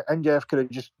 And MJF could have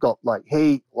just got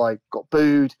heat, got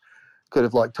booed, could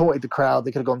have taunted the crowd.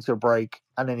 They could have gone to a break,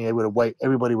 and then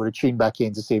everybody would have tuned back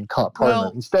in to see him cut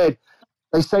promo. Instead,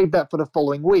 they saved that for the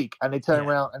following week, and they turn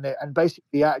around and basically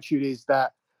the attitude is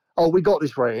that, oh, we got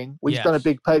this rating, we've done a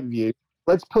big pay-per-view,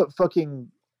 let's put fucking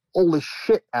all this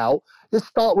shit out. Let's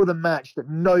start with a match that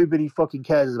nobody fucking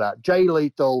cares about. Jay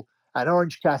Lethal and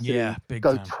Orange Cassidy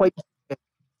go 20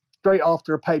 straight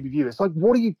after a pay-per-view. It's like,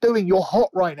 what are you doing? You're hot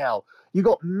right now. You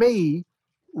got me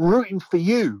rooting for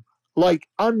you.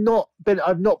 I've not been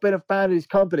a fan of this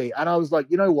company, and I was like,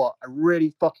 you know what? I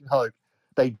really fucking hope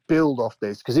they build off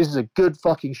this, because this is a good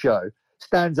fucking show.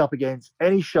 Stands up against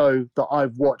any show that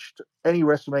I've watched, any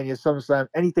WrestleMania, SummerSlam,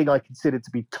 anything I consider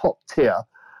to be top tier.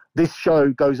 This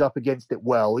show goes up against it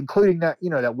well, including that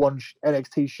that one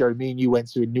NXT show me and you went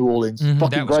to in New Orleans. Mm-hmm,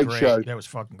 fucking great show. That was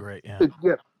fucking great. Yeah.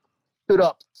 Stood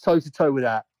up toe to toe with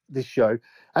this show,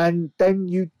 and then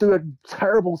you do a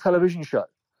terrible television show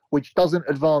which doesn't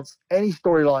advance any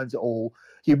storylines at all.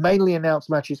 You mainly announce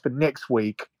matches for next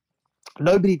week.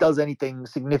 Nobody does anything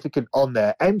significant on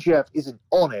there. MJF isn't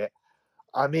on it.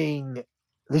 I mean,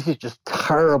 this is just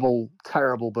terrible,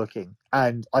 terrible booking.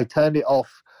 And I turned it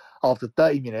off after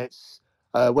 30 minutes,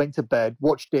 went to bed,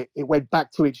 watched it. It went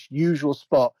back to its usual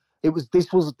spot.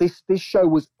 This show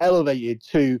was elevated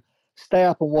to stay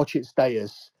up and watch it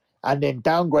status, and then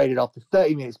downgraded after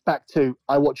 30 minutes back to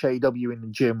I watch AEW in the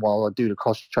gym while I do the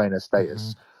cross trainer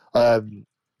status.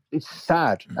 It's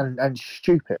sad and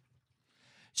stupid.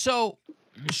 So,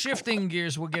 shifting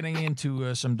gears, we're getting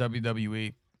into some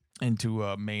WWE,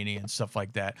 into Mania and stuff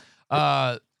like that.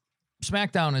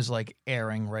 SmackDown is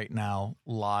airing right now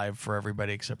live for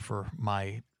everybody except for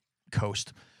my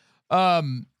coast.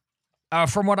 From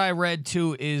what I read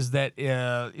too is that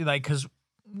because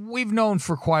we've known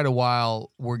for quite a while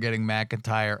we're getting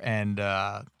McIntyre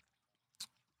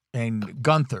and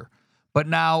Gunther, but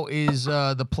now is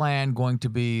the plan going to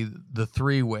be the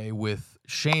three-way with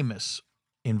Sheamus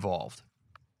involved?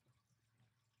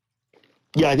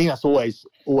 Yeah, I think that's always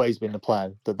been the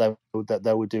plan, that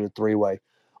they would do a three-way,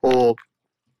 or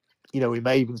we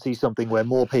may even see something where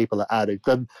more people are added.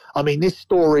 This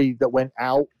story that went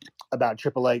out about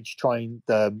Triple H trying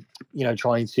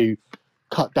to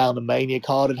cut down the Mania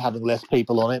card and having less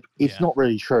people on it, it's not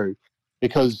really true,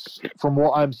 because from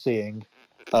what I'm seeing,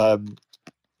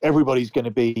 everybody's going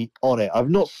to be on it. I've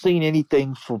not seen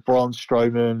anything for Braun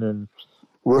Strowman and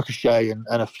Ricochet and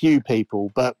a few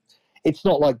people, but it's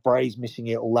not like Bray's missing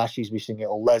it, or Lashley's missing it,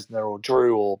 or Lesnar, or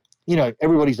Drew, or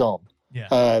everybody's on.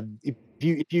 Yeah. If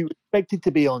you expect it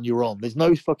to be on, you're on. There's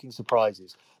no fucking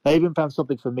surprises. They even found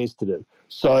something for Miz to do.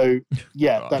 So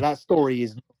yeah, that story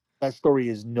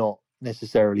is not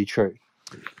necessarily true.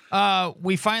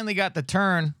 We finally got the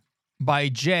turn by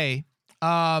Jay.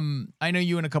 I know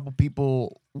you and a couple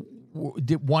people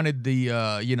wanted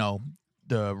the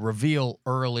reveal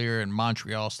earlier in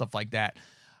Montreal, stuff like that.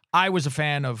 I was a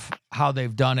fan of how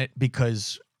they've done it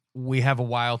because we have a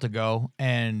while to go,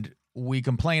 and we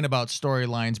complain about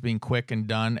storylines being quick and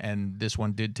done, and this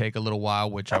one did take a little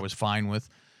while, which I was fine with.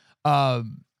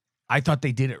 I thought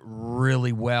they did it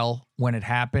really well when it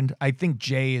happened. I think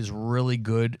Jay is really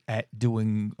good at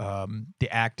doing the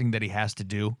acting that he has to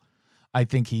do. I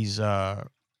think he's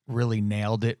really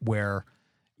nailed it, where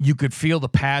you could feel the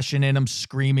passion in him,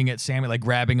 screaming at Sammy,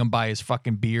 grabbing him by his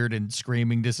fucking beard and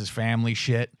screaming, "This is family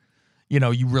shit." You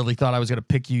really thought I was going to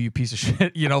pick you, you piece of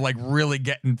shit, really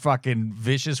getting fucking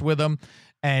vicious with him.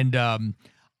 And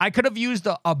I could have used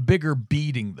a bigger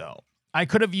beating, though. I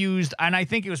could have used, and I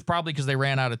think it was probably because they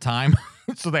ran out of time,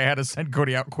 so they had to send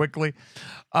Cody out quickly.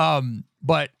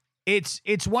 But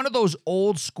it's one of those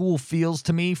old school feels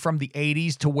to me from the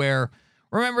 80s, to where,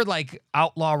 remember,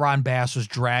 Outlaw Ron Bass was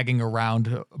dragging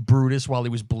around Brutus while he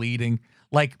was bleeding?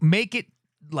 Make it,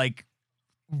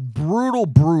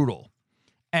 brutal.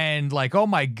 And oh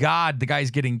my God, the guy's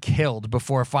getting killed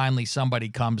before finally somebody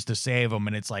comes to save him.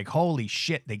 And it's holy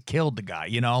shit, they killed the guy,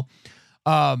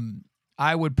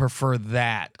 I would prefer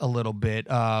that a little bit.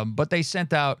 But they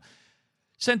sent out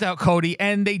sent out Cody,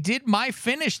 and they did my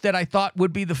finish that I thought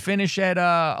would be the finish at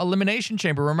Elimination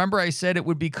Chamber. Remember I said it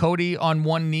would be Cody on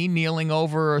one knee kneeling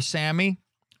over Sammy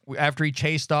after he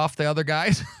chased off the other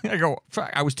guys? I go,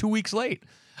 fuck, I was 2 weeks late.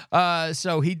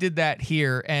 So he did that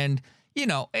here, and you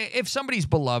know, if somebody's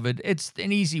beloved, it's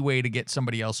an easy way to get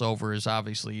somebody else over is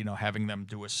obviously, you know, having them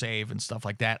do a save and stuff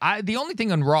like that. The only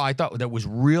thing on Raw I thought that was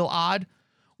real odd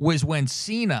was when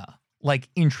Cena like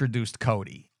introduced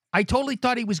Cody. I totally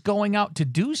thought he was going out to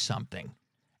do something,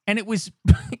 and it was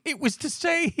it was to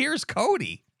say, "Here's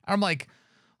Cody." I'm like,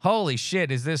 "Holy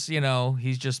shit! Is this, you know,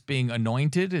 he's just being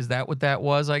anointed? Is that what that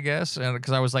was?" I guess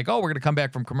because I was like, "Oh, we're gonna come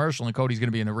back from commercial, and Cody's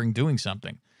gonna be in the ring doing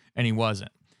something," and he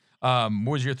wasn't. What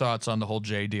was your thoughts on the whole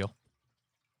Jay deal?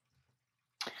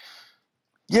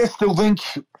 Yeah, still think,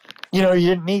 you know, you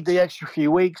didn't need the extra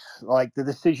few weeks. Like the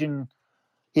decision,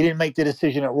 he didn't make the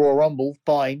decision at Royal Rumble.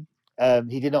 Fine.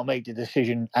 He did not make the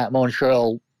decision at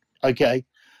Montreal. Okay.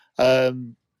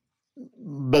 Um,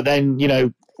 but then, you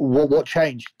know, what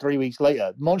changed 3 weeks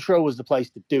later? Montreal was the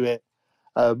place to do it.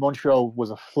 Montreal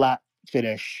was a flat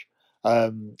finish.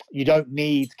 You don't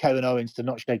need Kevin Owens to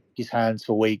not shake his hands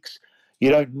for weeks. You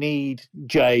don't need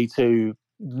Jay to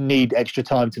need extra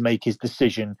time to make his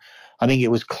decision. I think it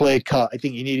was clear cut. I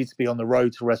think you needed to be on the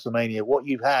road to WrestleMania. What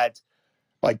you've had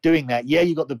by doing that, yeah,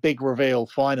 you got the big reveal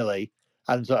finally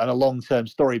and a long term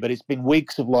story, but it's been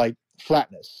weeks of like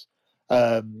flatness.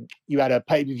 You had a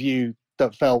pay per view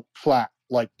that felt flat,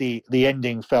 like the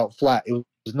ending felt flat. It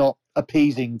was not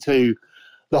appeasing to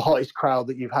the hottest crowd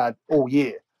that you've had all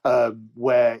year,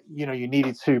 where you know you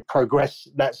needed to progress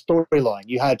that storyline.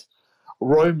 You had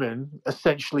Roman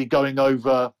essentially going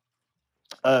over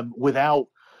without,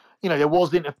 you know, there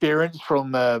was interference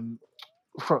from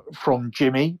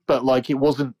Jimmy, but like it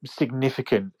wasn't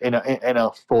significant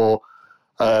enough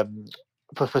um,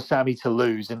 for Sammy to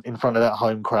lose in front of that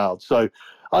home crowd. So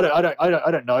I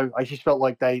don't know. I just felt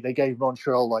like they gave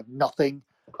Montreal like nothing,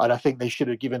 and I think they should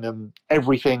have given them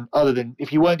everything other than,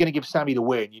 if you weren't going to give Sammy the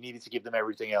win, you needed to give them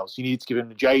everything else. You needed to give him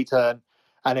the J turn,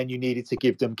 and then you needed to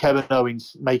give them Kevin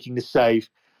Owens making the save.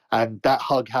 And that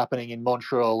hug happening in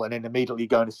Montreal, and then immediately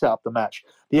going to set up the match.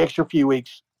 The extra few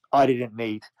weeks I didn't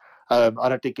need. I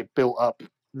don't think it built up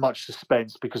much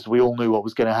suspense because we all knew what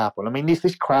was going to happen. I mean,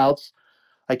 these crowds,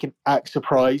 they can act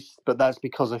surprised, but that's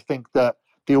because I think that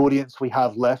the audience we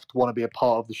have left want to be a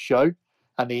part of the show,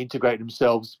 and they integrate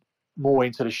themselves more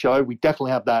into the show. We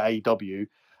definitely have that AEW,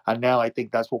 and now I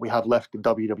think that's what we have left in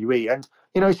WWE. And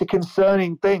you know, it's a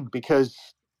concerning thing because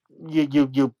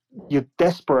you're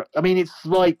desperate. I mean, it's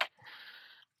like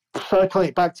circling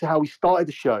it back to how we started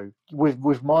the show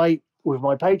with my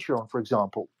Patreon, for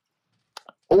example.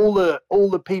 All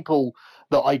the people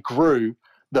that I grew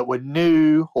that were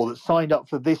new or that signed up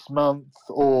for this month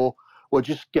or were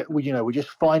just we're just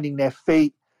finding their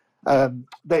feet.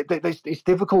 It's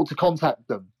difficult to contact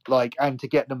them and to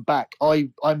get them back.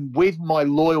 I'm with my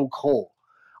loyal core.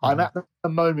 I'm at the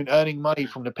moment earning money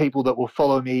from the people that will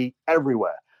follow me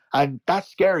everywhere, and that's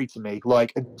scary to me.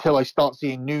 Like until I start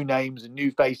seeing new names and new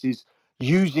faces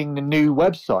using the new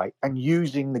website and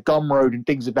using the Gumroad and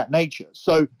things of that nature.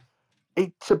 So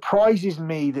it surprises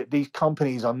me that these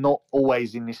companies are not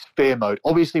always in this fear mode.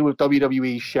 Obviously, with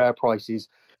WWE's share prices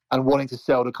and wanting to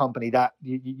sell the company, that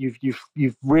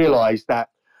you've realised that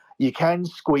you can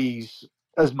squeeze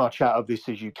as much out of this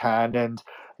as you can, and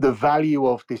the value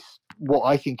of this, what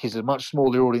I think is a much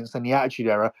smaller audience than the Attitude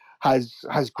Era,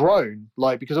 has grown.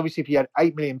 Like because obviously, if you had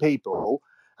 8 million people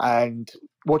and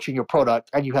watching your product,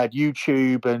 and you had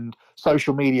YouTube and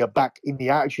social media back in the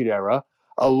Attitude Era,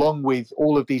 along with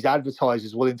all of these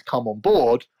advertisers willing to come on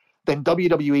board, then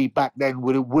WWE back then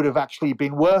would have actually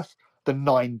been worth the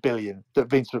 9 billion that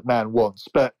Vince McMahon wants.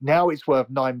 But now it's worth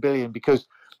 9 billion because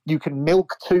you can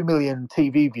milk 2 million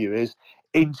TV viewers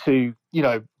into, you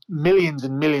know, millions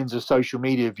and millions of social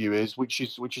media viewers, which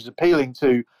is appealing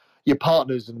to your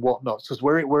partners and whatnot. Because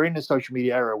we're in the social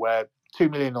media era where 2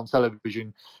 million on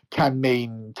television can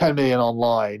mean 10 million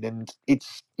online, and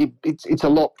it's a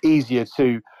lot easier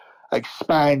to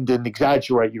expand and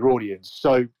exaggerate your audience.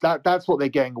 So that's what they're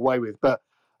getting away with. But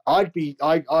I'd be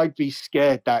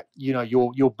scared that, you know,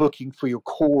 you're booking for your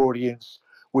core audience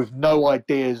with no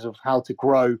ideas of how to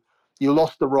grow. You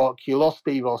lost The Rock, you lost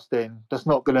Steve Austin. That's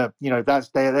not gonna, you know,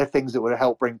 they're things that would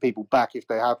help bring people back if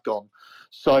they have gone.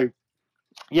 So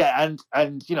yeah,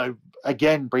 and you know,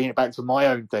 again, bringing it back to my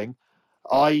own thing,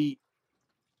 I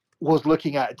was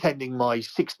looking at attending my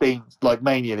 16th like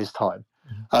Mania this time.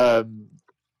 Um,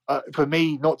 for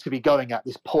me not to be going at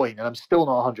this point, and I'm still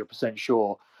not 100%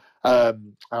 sure,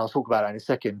 and I'll talk about that in a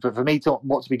second, but for me to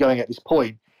not to be going at this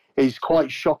point is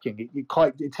quite shocking.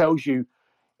 It tells you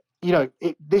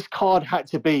this card had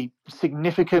to be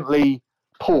significantly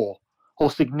poor or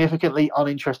significantly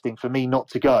uninteresting for me not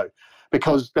to go,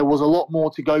 because there was a lot more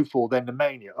to go for than the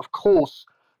Mania. Of course,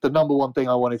 the number one thing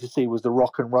I wanted to see was The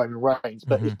Rock and Roman Reigns,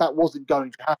 but if that wasn't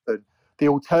going to happen, the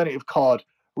alternative card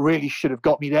really should have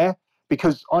got me there,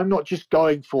 because I'm not just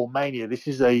going for Mania. This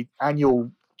is an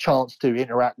annual chance to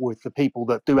interact with the people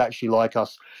that do actually like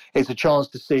us. It's a chance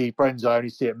to see friends I only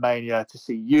see at Mania, to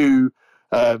see you,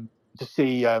 to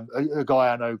see a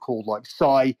guy I know called like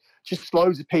Sai, just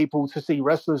loads of people, to see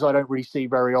wrestlers I don't really see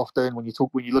very often. When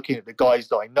you're looking at the guys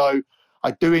that I know,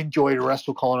 I do enjoy the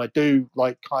WrestleCon. I do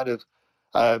like kind of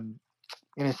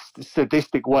in a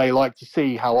sadistic way like to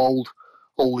see how old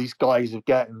all these guys have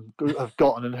gotten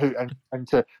and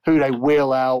to who they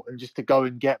wheel out, and just to go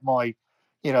and get my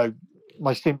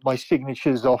my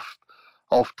signatures off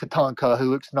Tatanka,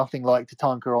 who looks nothing like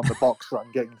Tatanka on the box that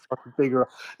I'm getting fucking bigger.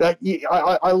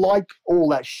 I like all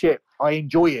that shit. I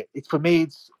enjoy it. It's for me.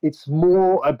 It's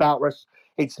more about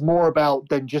It's more about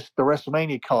than just the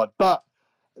WrestleMania card, but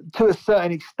to a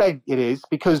certain extent, it is,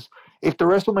 because if the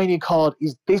WrestleMania card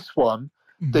is this one,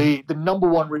 the number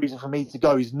one reason for me to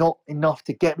go is not enough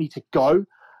to get me to go.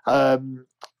 I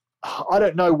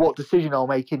don't know what decision I'll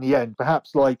make in the end.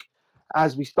 Perhaps like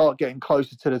as we start getting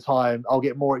closer to the time, I'll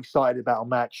get more excited about a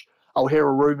match. I'll hear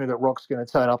a rumor that Rock's going to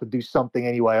turn up and do something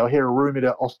anyway. I'll hear a rumor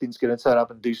that Austin's going to turn up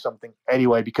and do something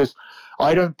anyway, because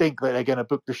I don't think that they're going to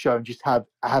book the show and just have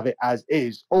it as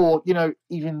is. Or,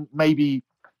 even maybe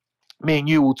me and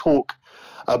you will talk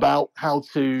about how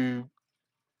to,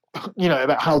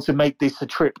 make this a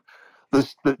trip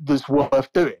that's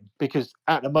worth doing, because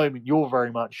at the moment you're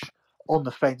very much on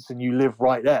the fence and you live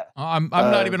right there. I'm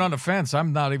not even on the fence.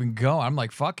 I'm not even going. I'm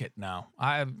like, fuck it now.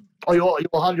 You're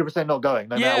 100% not going,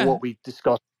 no matter what we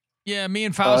discussed. Yeah, me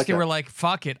and Fausti were like,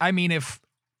 fuck it. I mean, if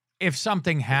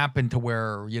something happened to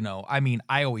where,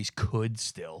 I always could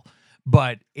still,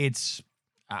 but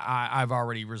I've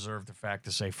already reserved the fact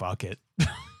to say fuck it.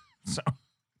 So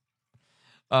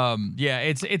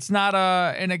it's not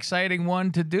an exciting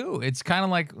one to do. It's kind of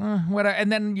like whatever.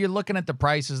 And then you're looking at the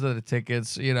prices of the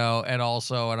tickets, and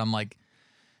I'm like,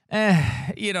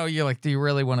 you're like, do you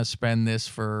really want to spend this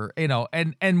for,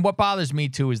 and what bothers me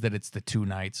too is that it's the 2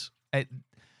 nights.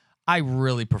 I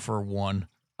really prefer one.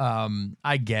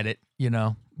 I get it,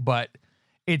 but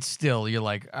it's still, you're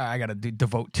like, I got to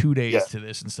devote 2 days to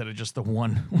this instead of just the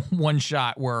one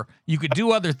shot, where you could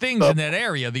do other things in that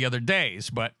area the other days,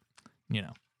 but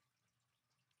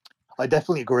I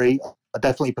definitely agree. I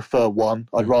definitely prefer one.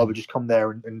 I'd rather just come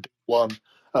there and do one.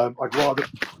 I'd rather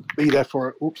be there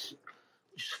for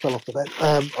just fell off the bed.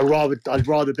 I'd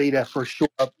rather be there for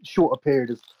a shorter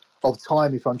period of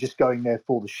time if I'm just going there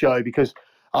for the show, because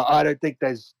I don't think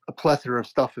there's a plethora of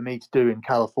stuff for me to do in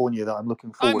California that I'm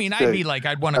looking forward to. I'd be like,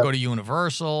 I'd want to go to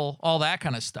Universal, all that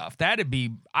kind of stuff.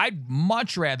 I'd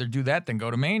much rather do that than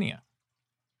go to Mania.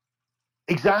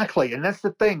 Exactly. And that's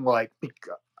the thing. Like,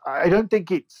 I don't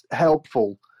think it's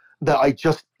helpful that I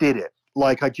just did it.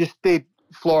 Like, I just did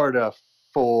Florida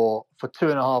for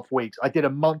 2.5 weeks. I did a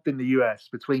month in the US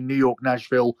between New York,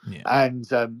 Nashville, and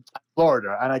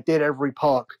Florida, and I did every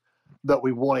park that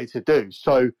we wanted to do.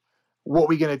 So what are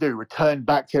we going to do? Return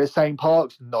back to the same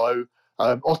parks? No.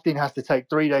 Austin has to take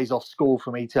 3 days off school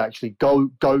for me to actually go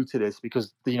to this,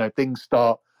 because things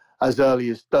start as early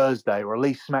as Thursday, or at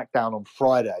least SmackDown on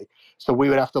Friday. So we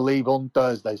would have to leave on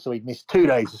Thursday, so we'd miss 2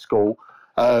 days of school.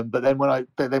 But then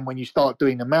when you start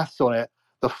doing the maths on it,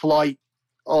 the flight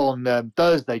on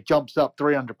Thursday jumps up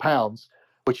 £300,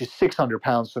 which is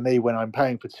 £600 for me when I'm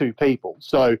paying for 2 people.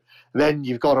 So then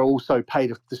you've got to also pay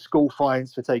the school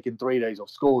fines for taking 3 days off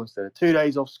school instead of 2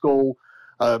 days off school.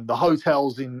 The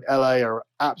hotels in LA are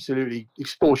absolutely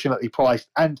extortionately priced.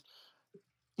 And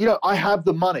I have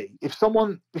the money. If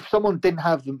someone didn't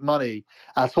have the money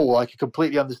at all, I could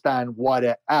completely understand why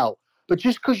they're out. But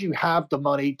just because you have the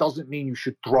money doesn't mean you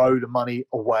should throw the money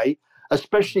away.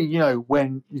 Especially,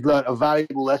 when you learn a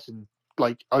valuable lesson,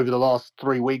 like over the last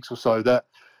 3 weeks or so, that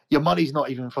your money's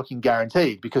not even fucking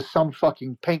guaranteed, because some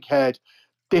fucking pink-haired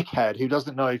dickhead who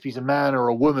doesn't know if he's a man or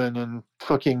a woman and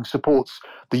fucking supports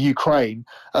the Ukraine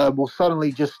will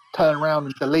suddenly just turn around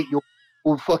and delete your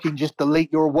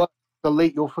work,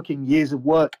 delete your fucking years of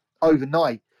work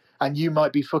overnight, and you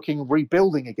might be fucking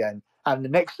rebuilding again. And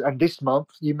this month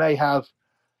you may have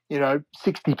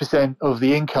 60% of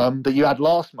the income that you had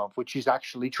last month, which is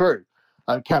actually true.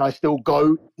 Can I still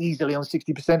go easily on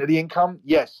 60% of the income?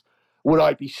 Yes. Would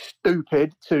I be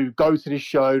stupid to go to this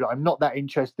show that I'm not that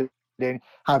interested in,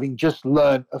 having just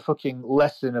learned a fucking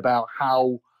lesson about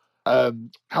how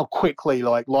quickly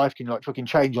like life can like fucking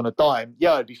change on a dime?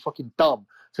 Yeah, I'd be fucking dumb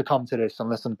to come to this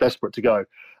unless I'm desperate to go.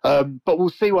 But we'll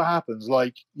see what happens.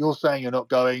 Like you're saying, you're not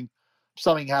going.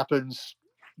 Something happens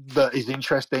that is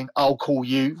interesting. I'll call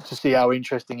you to see how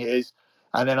interesting it is,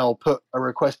 and then I'll put a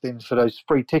request in for those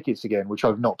free tickets again, which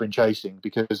I've not been chasing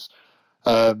because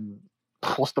um,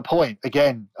 what's the point?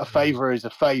 Again, a favor is a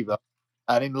favor,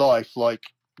 and in life, like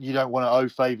you don't want to owe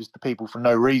favors to people for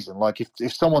no reason. Like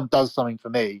if someone does something for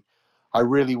me, I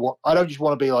don't just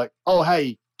want to be like, oh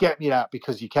hey, get me that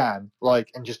because you can, like,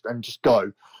 and just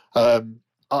go. Um,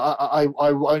 I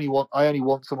only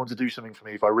want someone to do something for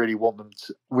me if I really want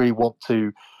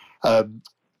to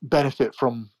benefit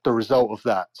from the result of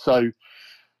that. So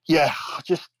yeah,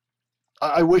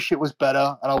 I wish it was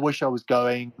better, and I wish I was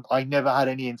going. I never had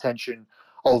any intention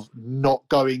of not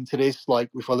going to this. Like,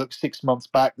 if I look 6 months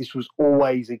back, this was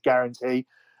always a guarantee.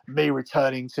 Me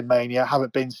returning to Mania,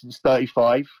 haven't been since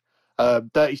 35.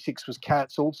 36 was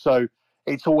cancelled, so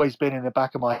it's always been in the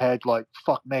back of my head, like,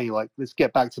 fuck me, like, let's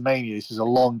get back to Mania. This is a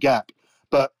long gap.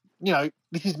 But,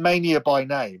 this is Mania by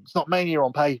name. It's not Mania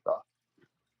on paper.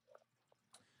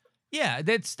 Yeah,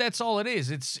 that's all it is.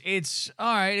 It's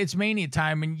all right. It's Mania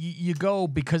time, and you go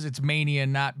because it's Mania,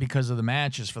 not because of the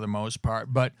matches for the most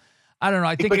part. But I don't know.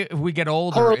 I think if we get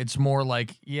older, it's more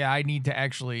like, yeah, I need to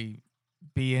actually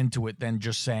be into it than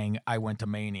just saying I went to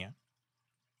Mania.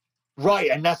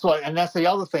 Right, and that's the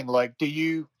other thing. Like, do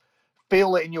you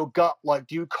feel it in your gut? Like,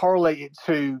 do you correlate it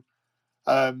to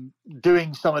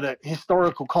doing some of the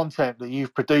historical content that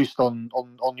you've produced on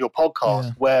your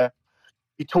podcast, where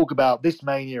you talk about this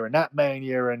Mania and that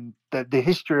Mania and the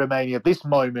history of Mania, this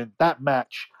moment, that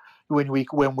match, when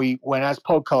as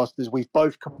podcasters we've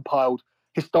both compiled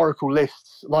historical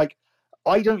lists. Like,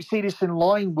 I don't see this in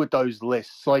line with those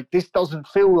lists. Like, this doesn't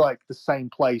feel like the same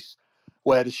place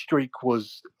where the streak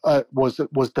was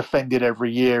defended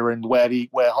every year, and where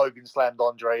Hogan slammed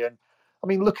Andre. And I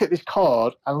mean, look at this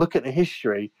card and look at the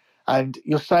history, and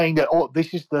you're saying that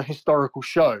this is the historical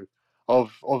show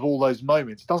of all those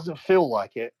moments. It doesn't feel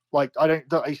like it. Like,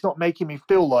 it's not making me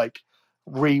feel like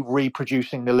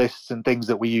reproducing the lists and things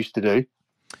that we used to do.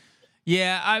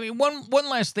 Yeah, I mean, one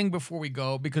last thing before we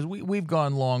go, because we've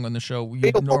gone long on the show.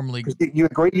 You normally you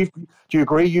agree? Do you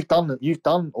agree? You've done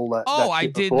all that. Oh, that I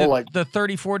shit did before, the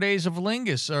 34 days of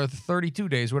Lingus, or 32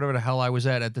 days, whatever the hell I was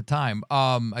at the time.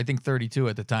 I think 32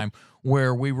 at the time,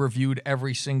 where we reviewed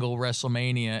every single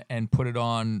WrestleMania and put it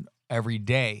on every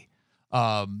day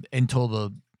until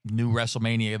the new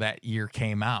WrestleMania that year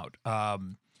came out.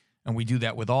 And we do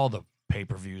that with all the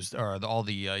pay-per-views, or all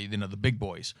the the big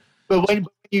boys. But when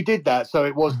you did that, so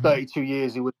it was 32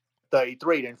 years. It was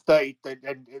 33. Then 30.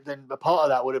 Then the part of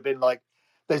that would have been like,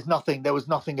 there was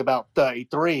nothing about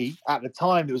 33 at the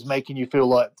time that was making you feel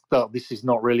like, oh, this is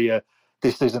not really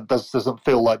this doesn't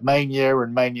feel like Mania,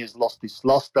 and Mania's lost its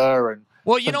luster. And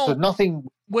well, so nothing.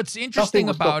 What's interesting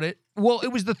about it? Well, it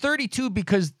was the 32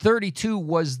 because 32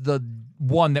 was the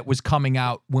one that was coming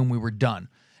out when we were done,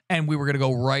 and we were going to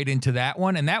go right into that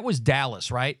one, and that was Dallas,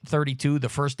 right? 32, the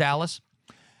first Dallas.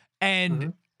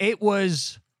 And it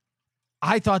was,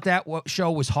 I thought that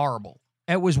show was horrible.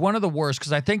 It was one of the worst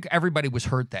because I think everybody was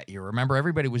hurt that year. Remember,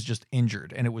 everybody was just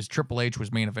injured, and it was Triple H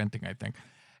was main eventing, I think.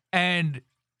 And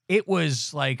it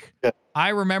was like, I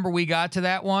remember we got to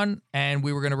that one, and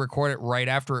we were going to record it right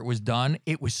after it was done.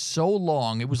 It was so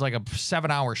long. It was like a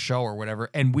 7-hour show or whatever,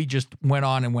 and we just went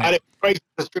on and went. And it was crazy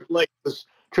because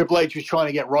Triple H was trying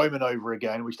to get Roman over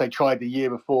again, which they tried the year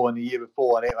before and the year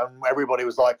before, and everybody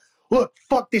was like, look,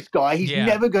 fuck this guy. He's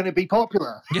never going to be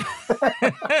popular.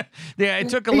 Yeah, it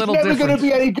took a little different. He's never going to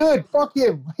be any good. Fuck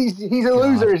him. He's a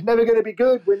loser. He's never going to be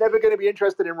good. We're never going to be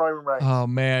interested in Roman Reigns. Oh,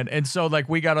 man. And so, like,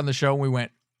 we got on the show and we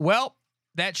went, well,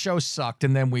 that show sucked.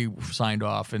 And then we signed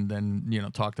off and then,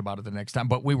 talked about it the next time.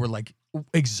 But we were, like,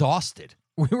 exhausted.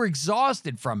 We were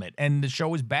exhausted from it. And the show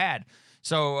was bad.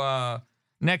 So,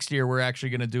 next year, we're actually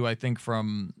going to do, I think,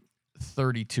 from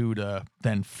 32 to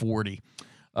then 40.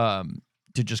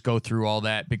 To just go through all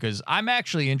that, because I'm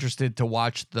actually interested to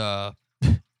watch the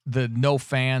No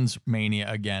Fans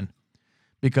Mania again,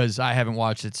 because I haven't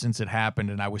watched it since it happened,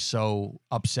 and I was so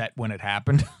upset when it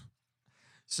happened.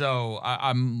 So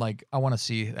I'm like, I want to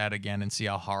see that again and see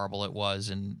how horrible it was,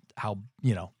 and how,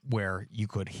 where you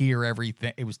could hear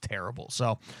everything. It was terrible.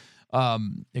 So,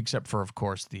 except for, of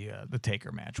course, the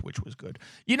Taker match, which was good.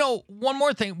 One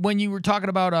more thing, when you were talking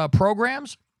about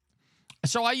programs.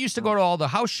 So I used to go to all the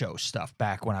house show stuff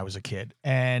back when I was a kid,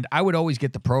 and I would always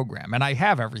get the program. And I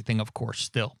have everything, of course,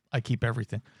 still. I keep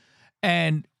everything.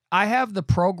 And I have the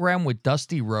program with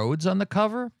Dusty Rhodes on the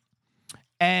cover.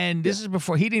 And this is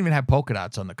before, he didn't even have polka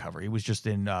dots on the cover. He was just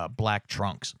in black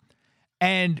trunks.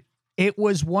 And it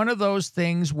was one of those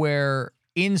things where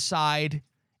inside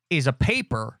is a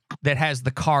paper that has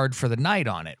the card for the night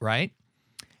on it, right?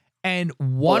 And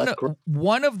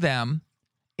one of them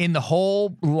in the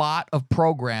whole lot of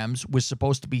programs was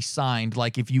supposed to be signed,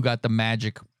 like if you got the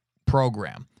Magic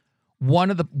program.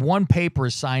 One paper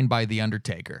is signed by the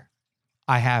Undertaker.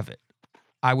 I have it.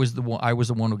 I was the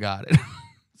one who got it.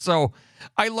 So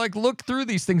I like look through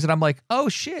these things and I'm like, oh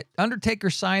shit,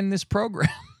 Undertaker signed this program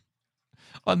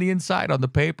on the inside on the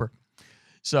paper.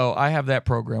 So I have that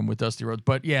program with Dusty Rhodes.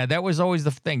 But yeah, that was always the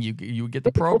thing. You would get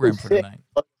the program for the night.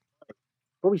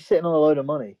 Probably sitting on a load of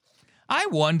money. I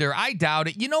wonder. I doubt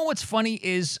it. You know what's funny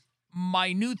is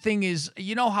my new thing is,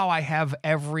 you know how I have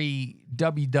every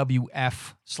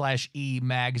WWF/E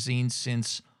magazine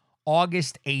since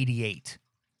August 88.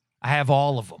 I have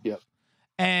all of them. Yep.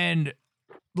 And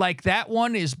like that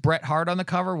one is Bret Hart on the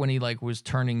cover when he like was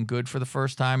turning good for the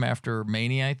first time after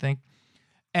Mania, I think.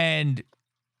 And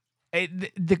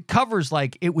the cover's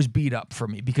like, it was beat up for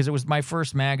me because it was my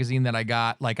first magazine that I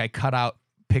got. Like I cut out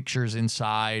pictures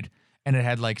inside and it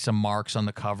had like some marks on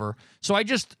the cover. So I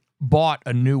just bought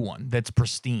a new one that's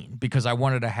pristine because I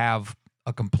wanted to have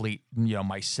a complete,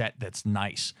 my set that's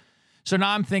nice. So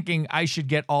now I'm thinking I should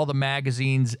get all the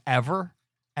magazines ever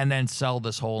and then sell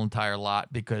this whole entire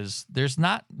lot because there's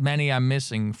not many I'm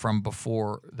missing from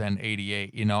before than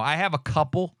 88. I have a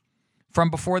couple from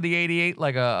before the 88,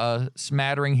 like a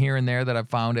smattering here and there that I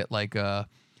found at like I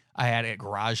had at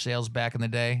garage sales back in the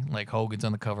day, like Hogan's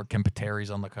on the cover, Ken Pateri's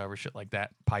on the cover, shit like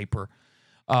that, Piper,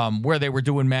 where they were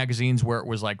doing magazines where it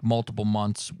was like multiple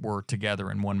months were together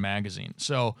in one magazine.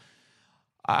 So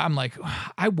I'm like,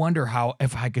 I wonder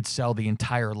if I could sell the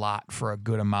entire lot for a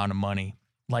good amount of money.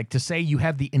 Like to say you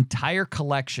have the entire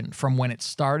collection from when it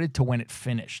started to when it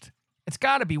finished. It's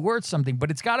got to be worth something, but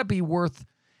it's got to be worth,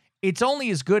 it's only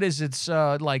as good as it's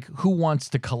like who wants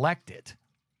to collect it.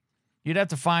 You'd have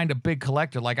to find a big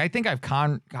collector. Like I think I've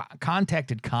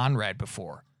contacted Conrad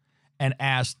before and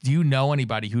asked, do you know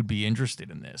anybody who'd be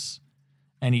interested in this?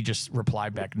 And he just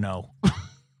replied back, no. I'm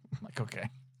like, okay.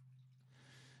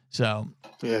 So.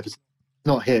 Yeah, if it's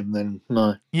not him, then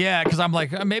no. Yeah, because I'm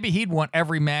like, maybe he'd want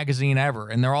every magazine ever,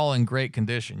 and they're all in great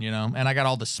condition, And I got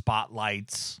all the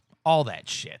spotlights, all that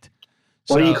shit.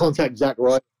 Why don't you contact Zach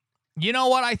Wright? You know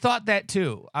what? I thought that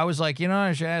too. I was like,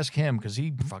 I should ask him because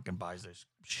he fucking buys this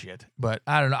shit. But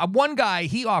I don't know. One guy,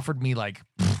 he offered me like,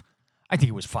 I think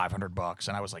it was $500,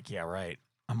 and I was like, yeah, right.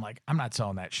 I'm like, I'm not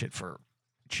selling that shit for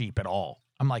cheap at all.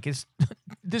 I'm like,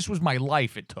 this was my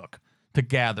life it took to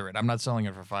gather it. I'm not selling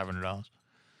it for $500.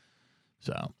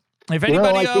 So if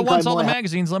anybody wants all the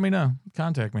magazines, let me know.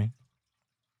 Contact me.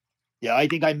 Yeah, I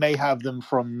think I may have them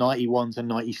from 91 to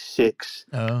 96.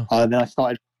 Oh. Then I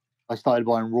started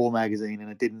buying Raw magazine, and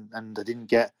I didn't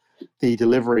get the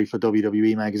delivery for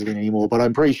WWE magazine anymore. But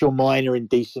I'm pretty sure mine are in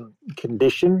decent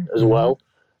condition as well.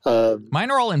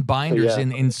 Mine are all in binders,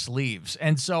 in sleeves.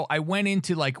 And so I went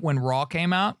into like when Raw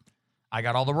came out, I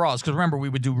got all the Raws because remember we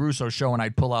would do Russo's show and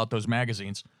I'd pull out those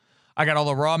magazines. I got all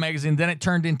the Raw magazine. Then it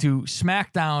turned into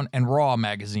SmackDown and Raw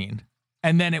magazine.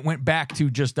 And then it went back to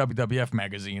just WWF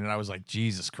magazine. And I was like,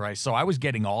 Jesus Christ. So I was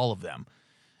getting all of them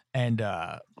and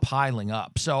piling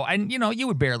up. So, and you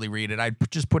would barely read it. I'd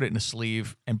just put it in a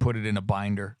sleeve and put it in a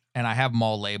binder. And I have them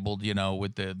all labeled,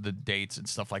 with the dates and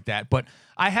stuff like that. But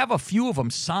I have a few of them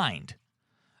signed.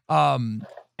 And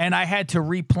I had to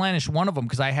replenish one of them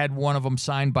because I had one of them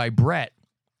signed by Bret.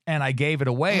 And I gave it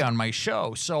away on my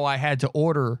show. So I had to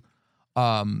order...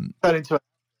 Say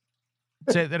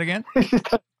that again.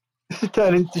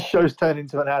 The show's turned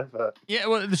into an advert. Yeah,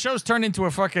 well, the show's turned into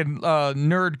a fucking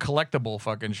nerd collectible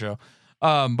fucking show.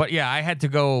 But yeah, I had to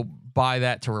go buy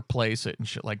that to replace it and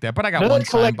shit like that. But I got one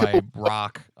signed by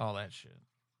Rock, all that shit.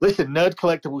 Listen, Nerd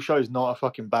Collectible Show is not a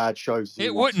fucking bad show.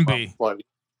 It wouldn't be. Like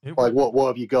what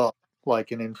have you got?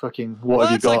 Like, and then fucking what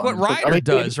have you got? That's like what Ryder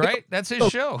does, right? That's his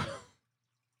show.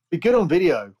 Be good on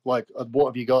video, like a what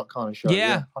have you got kind of show.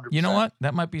 Yeah, 100%. You know what?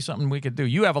 That might be something we could do.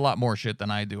 You have a lot more shit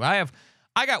than I do. I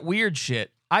got weird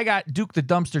shit. I got Duke the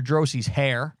Dumpster Drosy's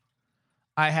hair.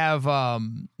 I have a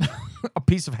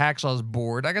piece of Hacksaw's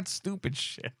board. I got stupid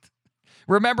shit.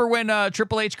 Remember when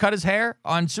Triple H cut his hair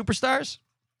on Superstars?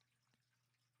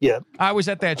 Yeah. I was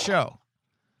at that show.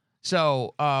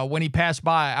 So when he passed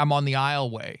by, I'm on the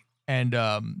aisleway, and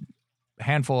a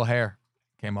handful of hair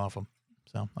came off him.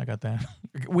 So I got that.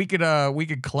 We could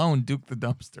clone Duke the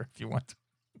Dumpster if you want to.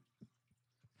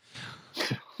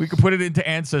 We could put it into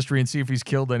Ancestry and see if he's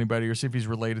killed anybody or see if he's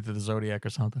related to the Zodiac or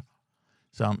something.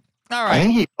 So, all right. I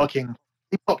think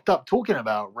he popped up talking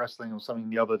about wrestling or something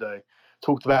the other day.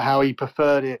 Talked about how he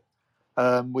preferred it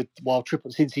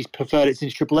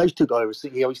since Triple H took over.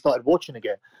 See how he started watching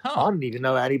again. Huh. I didn't even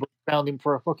know anybody found him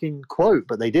for a fucking quote,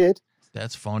 but they did.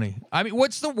 That's funny. I mean,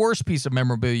 what's the worst piece of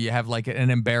memorabilia you have, like an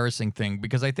embarrassing thing?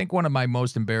 Because I think one of my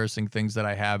most embarrassing things that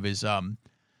I have is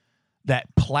that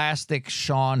plastic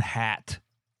Sean hat,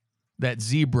 that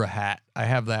zebra hat. I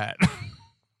have that.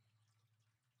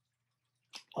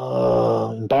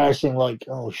 Embarrassing, like,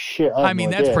 oh shit, I I have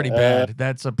mean, no that's idea. pretty bad.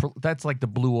 That's like the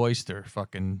Blue Oyster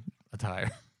fucking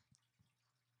attire.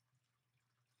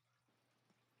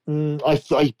 I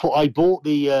bought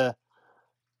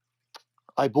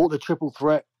the triple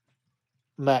threat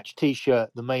match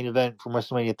T-shirt, the main event from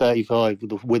WrestleMania 35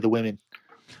 with the women.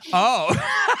 Oh.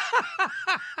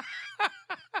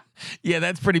 Yeah,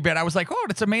 that's pretty bad. I was like, oh,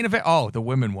 it's a main event. Oh, the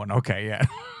women one. Okay, yeah.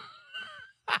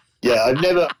 Yeah,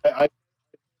 I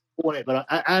bought it, but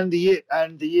and the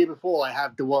year before I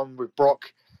had the one with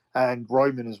Brock and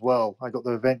Roman as well. I got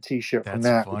the event T-shirt from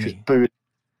That's that, funny. which is booed.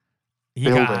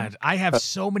 God, I have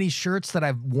so many shirts that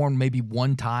I've worn maybe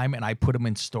one time and I put them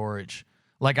in storage.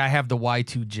 Like I have the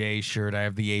Y2J shirt, I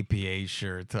have the APA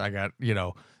shirt, I got,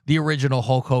 the original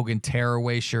Hulk Hogan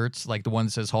Tearaway shirts, like the one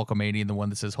that says Hulkamania and the one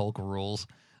that says Hulk Rules.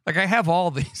 Like I have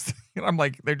all these. I'm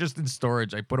like, they're just in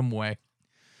storage. I put them away.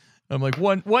 I'm like,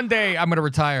 one day I'm gonna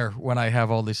retire when I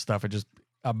have all this stuff.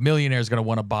 A millionaire's gonna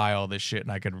want to buy all this shit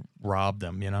and I could rob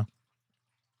them,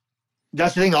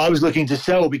 That's the thing I was looking to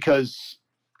sell because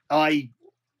I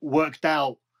worked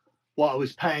out what I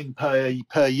was paying per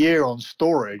year on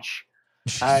storage,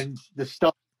 and the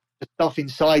stuff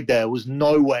inside there was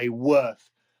no way worth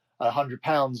 £100.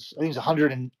 I think it's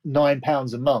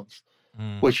 £109 a month,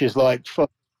 which is like £1,200,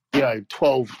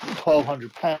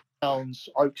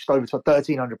 over to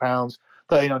 £1,300.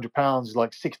 £1,300 is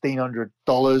like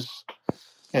 $1,600.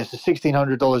 Yeah, so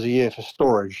 $1,600 a year for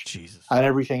storage. Jesus. And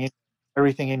everything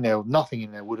in there, nothing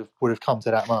in there would have come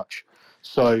to that much.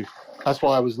 So that's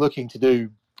why I was looking to do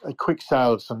a quick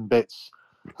sale of some bits.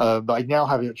 But I now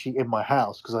have it actually in my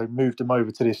house because I moved them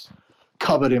over to this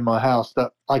cupboard in my house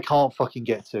that I can't fucking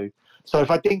get to. So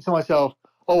if I think to myself,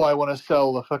 oh, I want to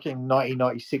sell the fucking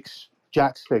 1996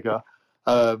 Jax figure,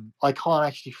 I can't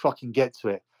actually fucking get to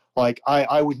it. Like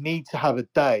I would need to have a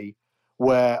day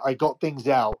where I got things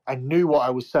out and knew what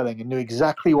I was selling and knew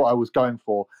exactly what I was going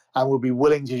for and would be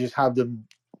willing to just have them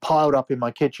piled up in my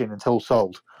kitchen until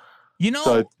sold.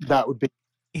 So that would be.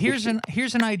 Here's an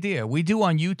idea. We do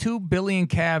on YouTube, Billy and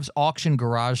Cav's auction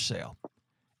garage sale.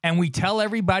 And we tell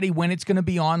everybody when it's going to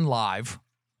be on live.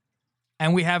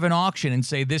 And we have an auction and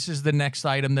say, this is the next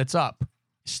item that's up,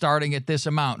 starting at this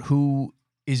amount. Who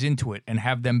is into it? And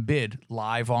have them bid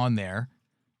live on there.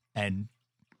 And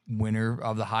winner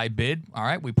of the high bid, all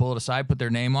right, we pull it aside, put their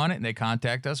name on it, and they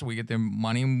contact us. We get their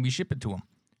money and we ship it to them.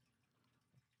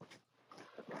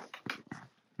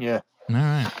 Yeah. All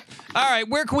right.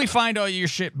 Where can we find all your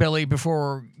shit, Billy,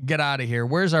 before we get out of here?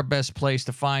 Where's our best place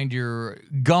to find your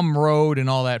Gumroad and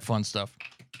all that fun stuff?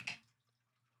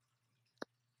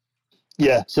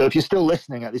 Yeah. So if you're still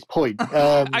listening at this point,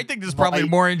 I think this is probably a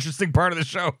more interesting part of the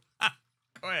show.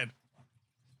 Go ahead.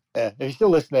 Yeah. If you're still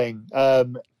listening,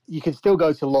 you can still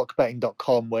go to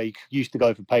lockbetting.com where you used to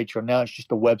go for Patreon. Now it's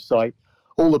just a website.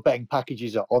 All the betting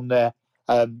packages are on there.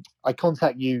 I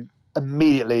contact you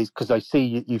immediately because I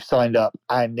see you've signed up,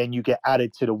 and then you get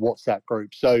added to the WhatsApp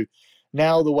group. So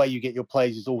now the way you get your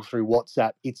plays is all through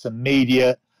WhatsApp. It's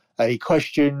immediate. Any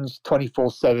questions,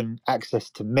 24/7 access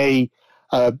to me.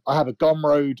 I have a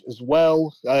Gumroad as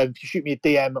well. If you shoot me a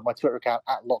DM at my Twitter account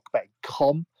at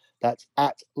lockbetting.com, that's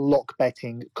at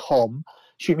lockbetting.com.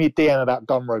 Shoot me a DM about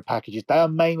Gumroad packages. They are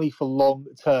mainly for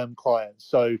long-term clients.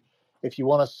 So if you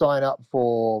want to sign up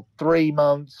for 3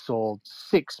 months or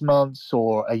 6 months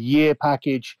or a year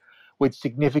package with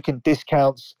significant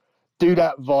discounts, do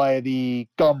that via the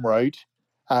Gumroad,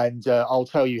 and I'll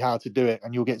tell you how to do it,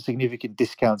 and you'll get significant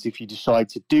discounts if you decide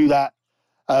to do that.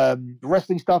 The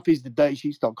wrestling stuff is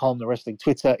thedirtysheets.com. The wrestling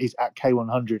Twitter is at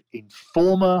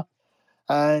K100Informer.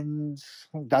 And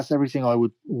I think that's everything I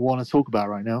would want to talk about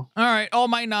right now. All right. All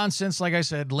my nonsense, like I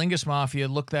said, Lingus Mafia,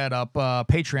 look that up.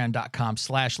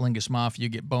 Patreon.com/Lingus Mafia. You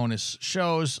get bonus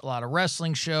shows, a lot of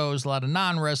wrestling shows, a lot of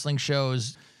non-wrestling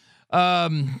shows.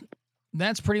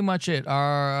 That's pretty much it.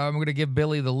 I'm going to give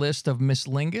Billy the list of Miss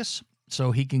Lingus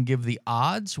so he can give the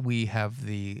odds. We have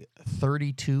the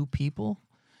 32 people,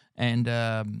 and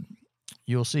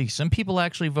you'll see some people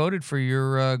actually voted for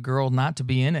your girl not to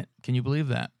be in it. Can you believe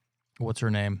that? What's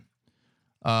her name?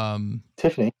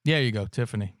 Tiffany. Yeah, you go,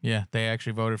 Tiffany. Yeah, they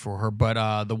actually voted for her.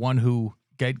 But the one who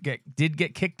did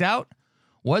get kicked out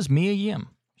was Mia Yim.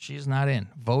 She's not in.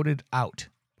 Voted out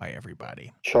by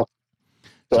everybody. Shocking.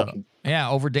 So, yeah,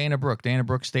 over Dana Brooke. Dana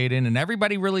Brooke stayed in, and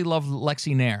everybody really loved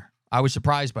Lexi Nair. I was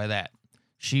surprised by that.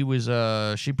 she was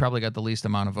she probably got the least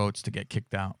amount of votes to get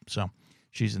kicked out. So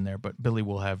she's in there, but Billi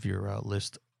will have your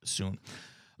list soon.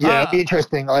 Yeah, it'll be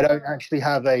interesting. I don't actually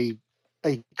have a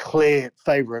clear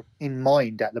favourite in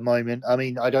mind at the moment. I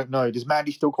mean, I don't know. Does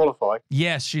Mandy still qualify?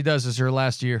 Yes, she does. It's her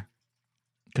last year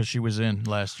because she was in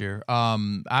last year.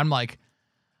 I'm like,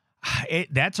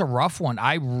 that's a rough one.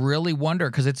 I really wonder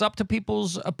because it's up to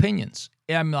people's opinions.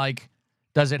 I'm like,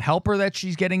 does it help her that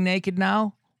she's getting naked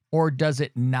now? Or does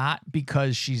it not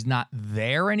because she's not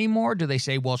there anymore? Do they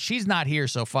say, well, she's not here,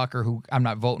 so fuck her, I'm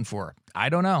not voting for her? I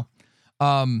don't know.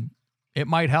 It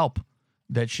might help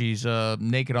that she's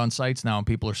naked on sites now and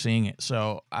people are seeing it.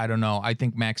 So I don't know. I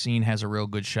think Maxine has a real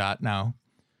good shot now.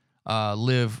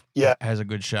 Liv has a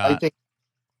good shot.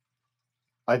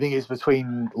 I think it's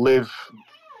between Liv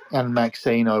and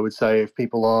Maxine, I would say, if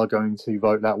people are going to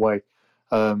vote that way.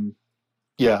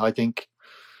 I think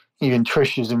even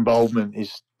Trish's involvement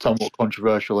is somewhat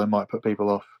controversial and might put people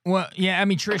off. Well, yeah, I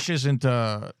mean, Trish isn't,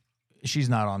 she's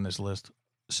not on this list.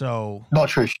 So. Not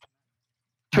Trish.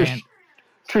 Trish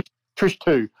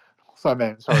 2. So I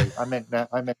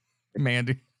meant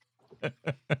Mandy.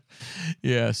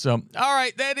 Yeah, so all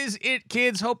right, that is it,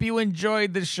 kids. Hope you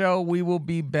enjoyed the show. We will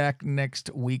be back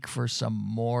next week for some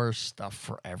more stuff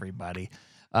for everybody.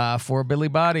 For Billi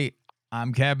Body,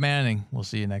 I'm Cab Manning. We'll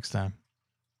see you next time.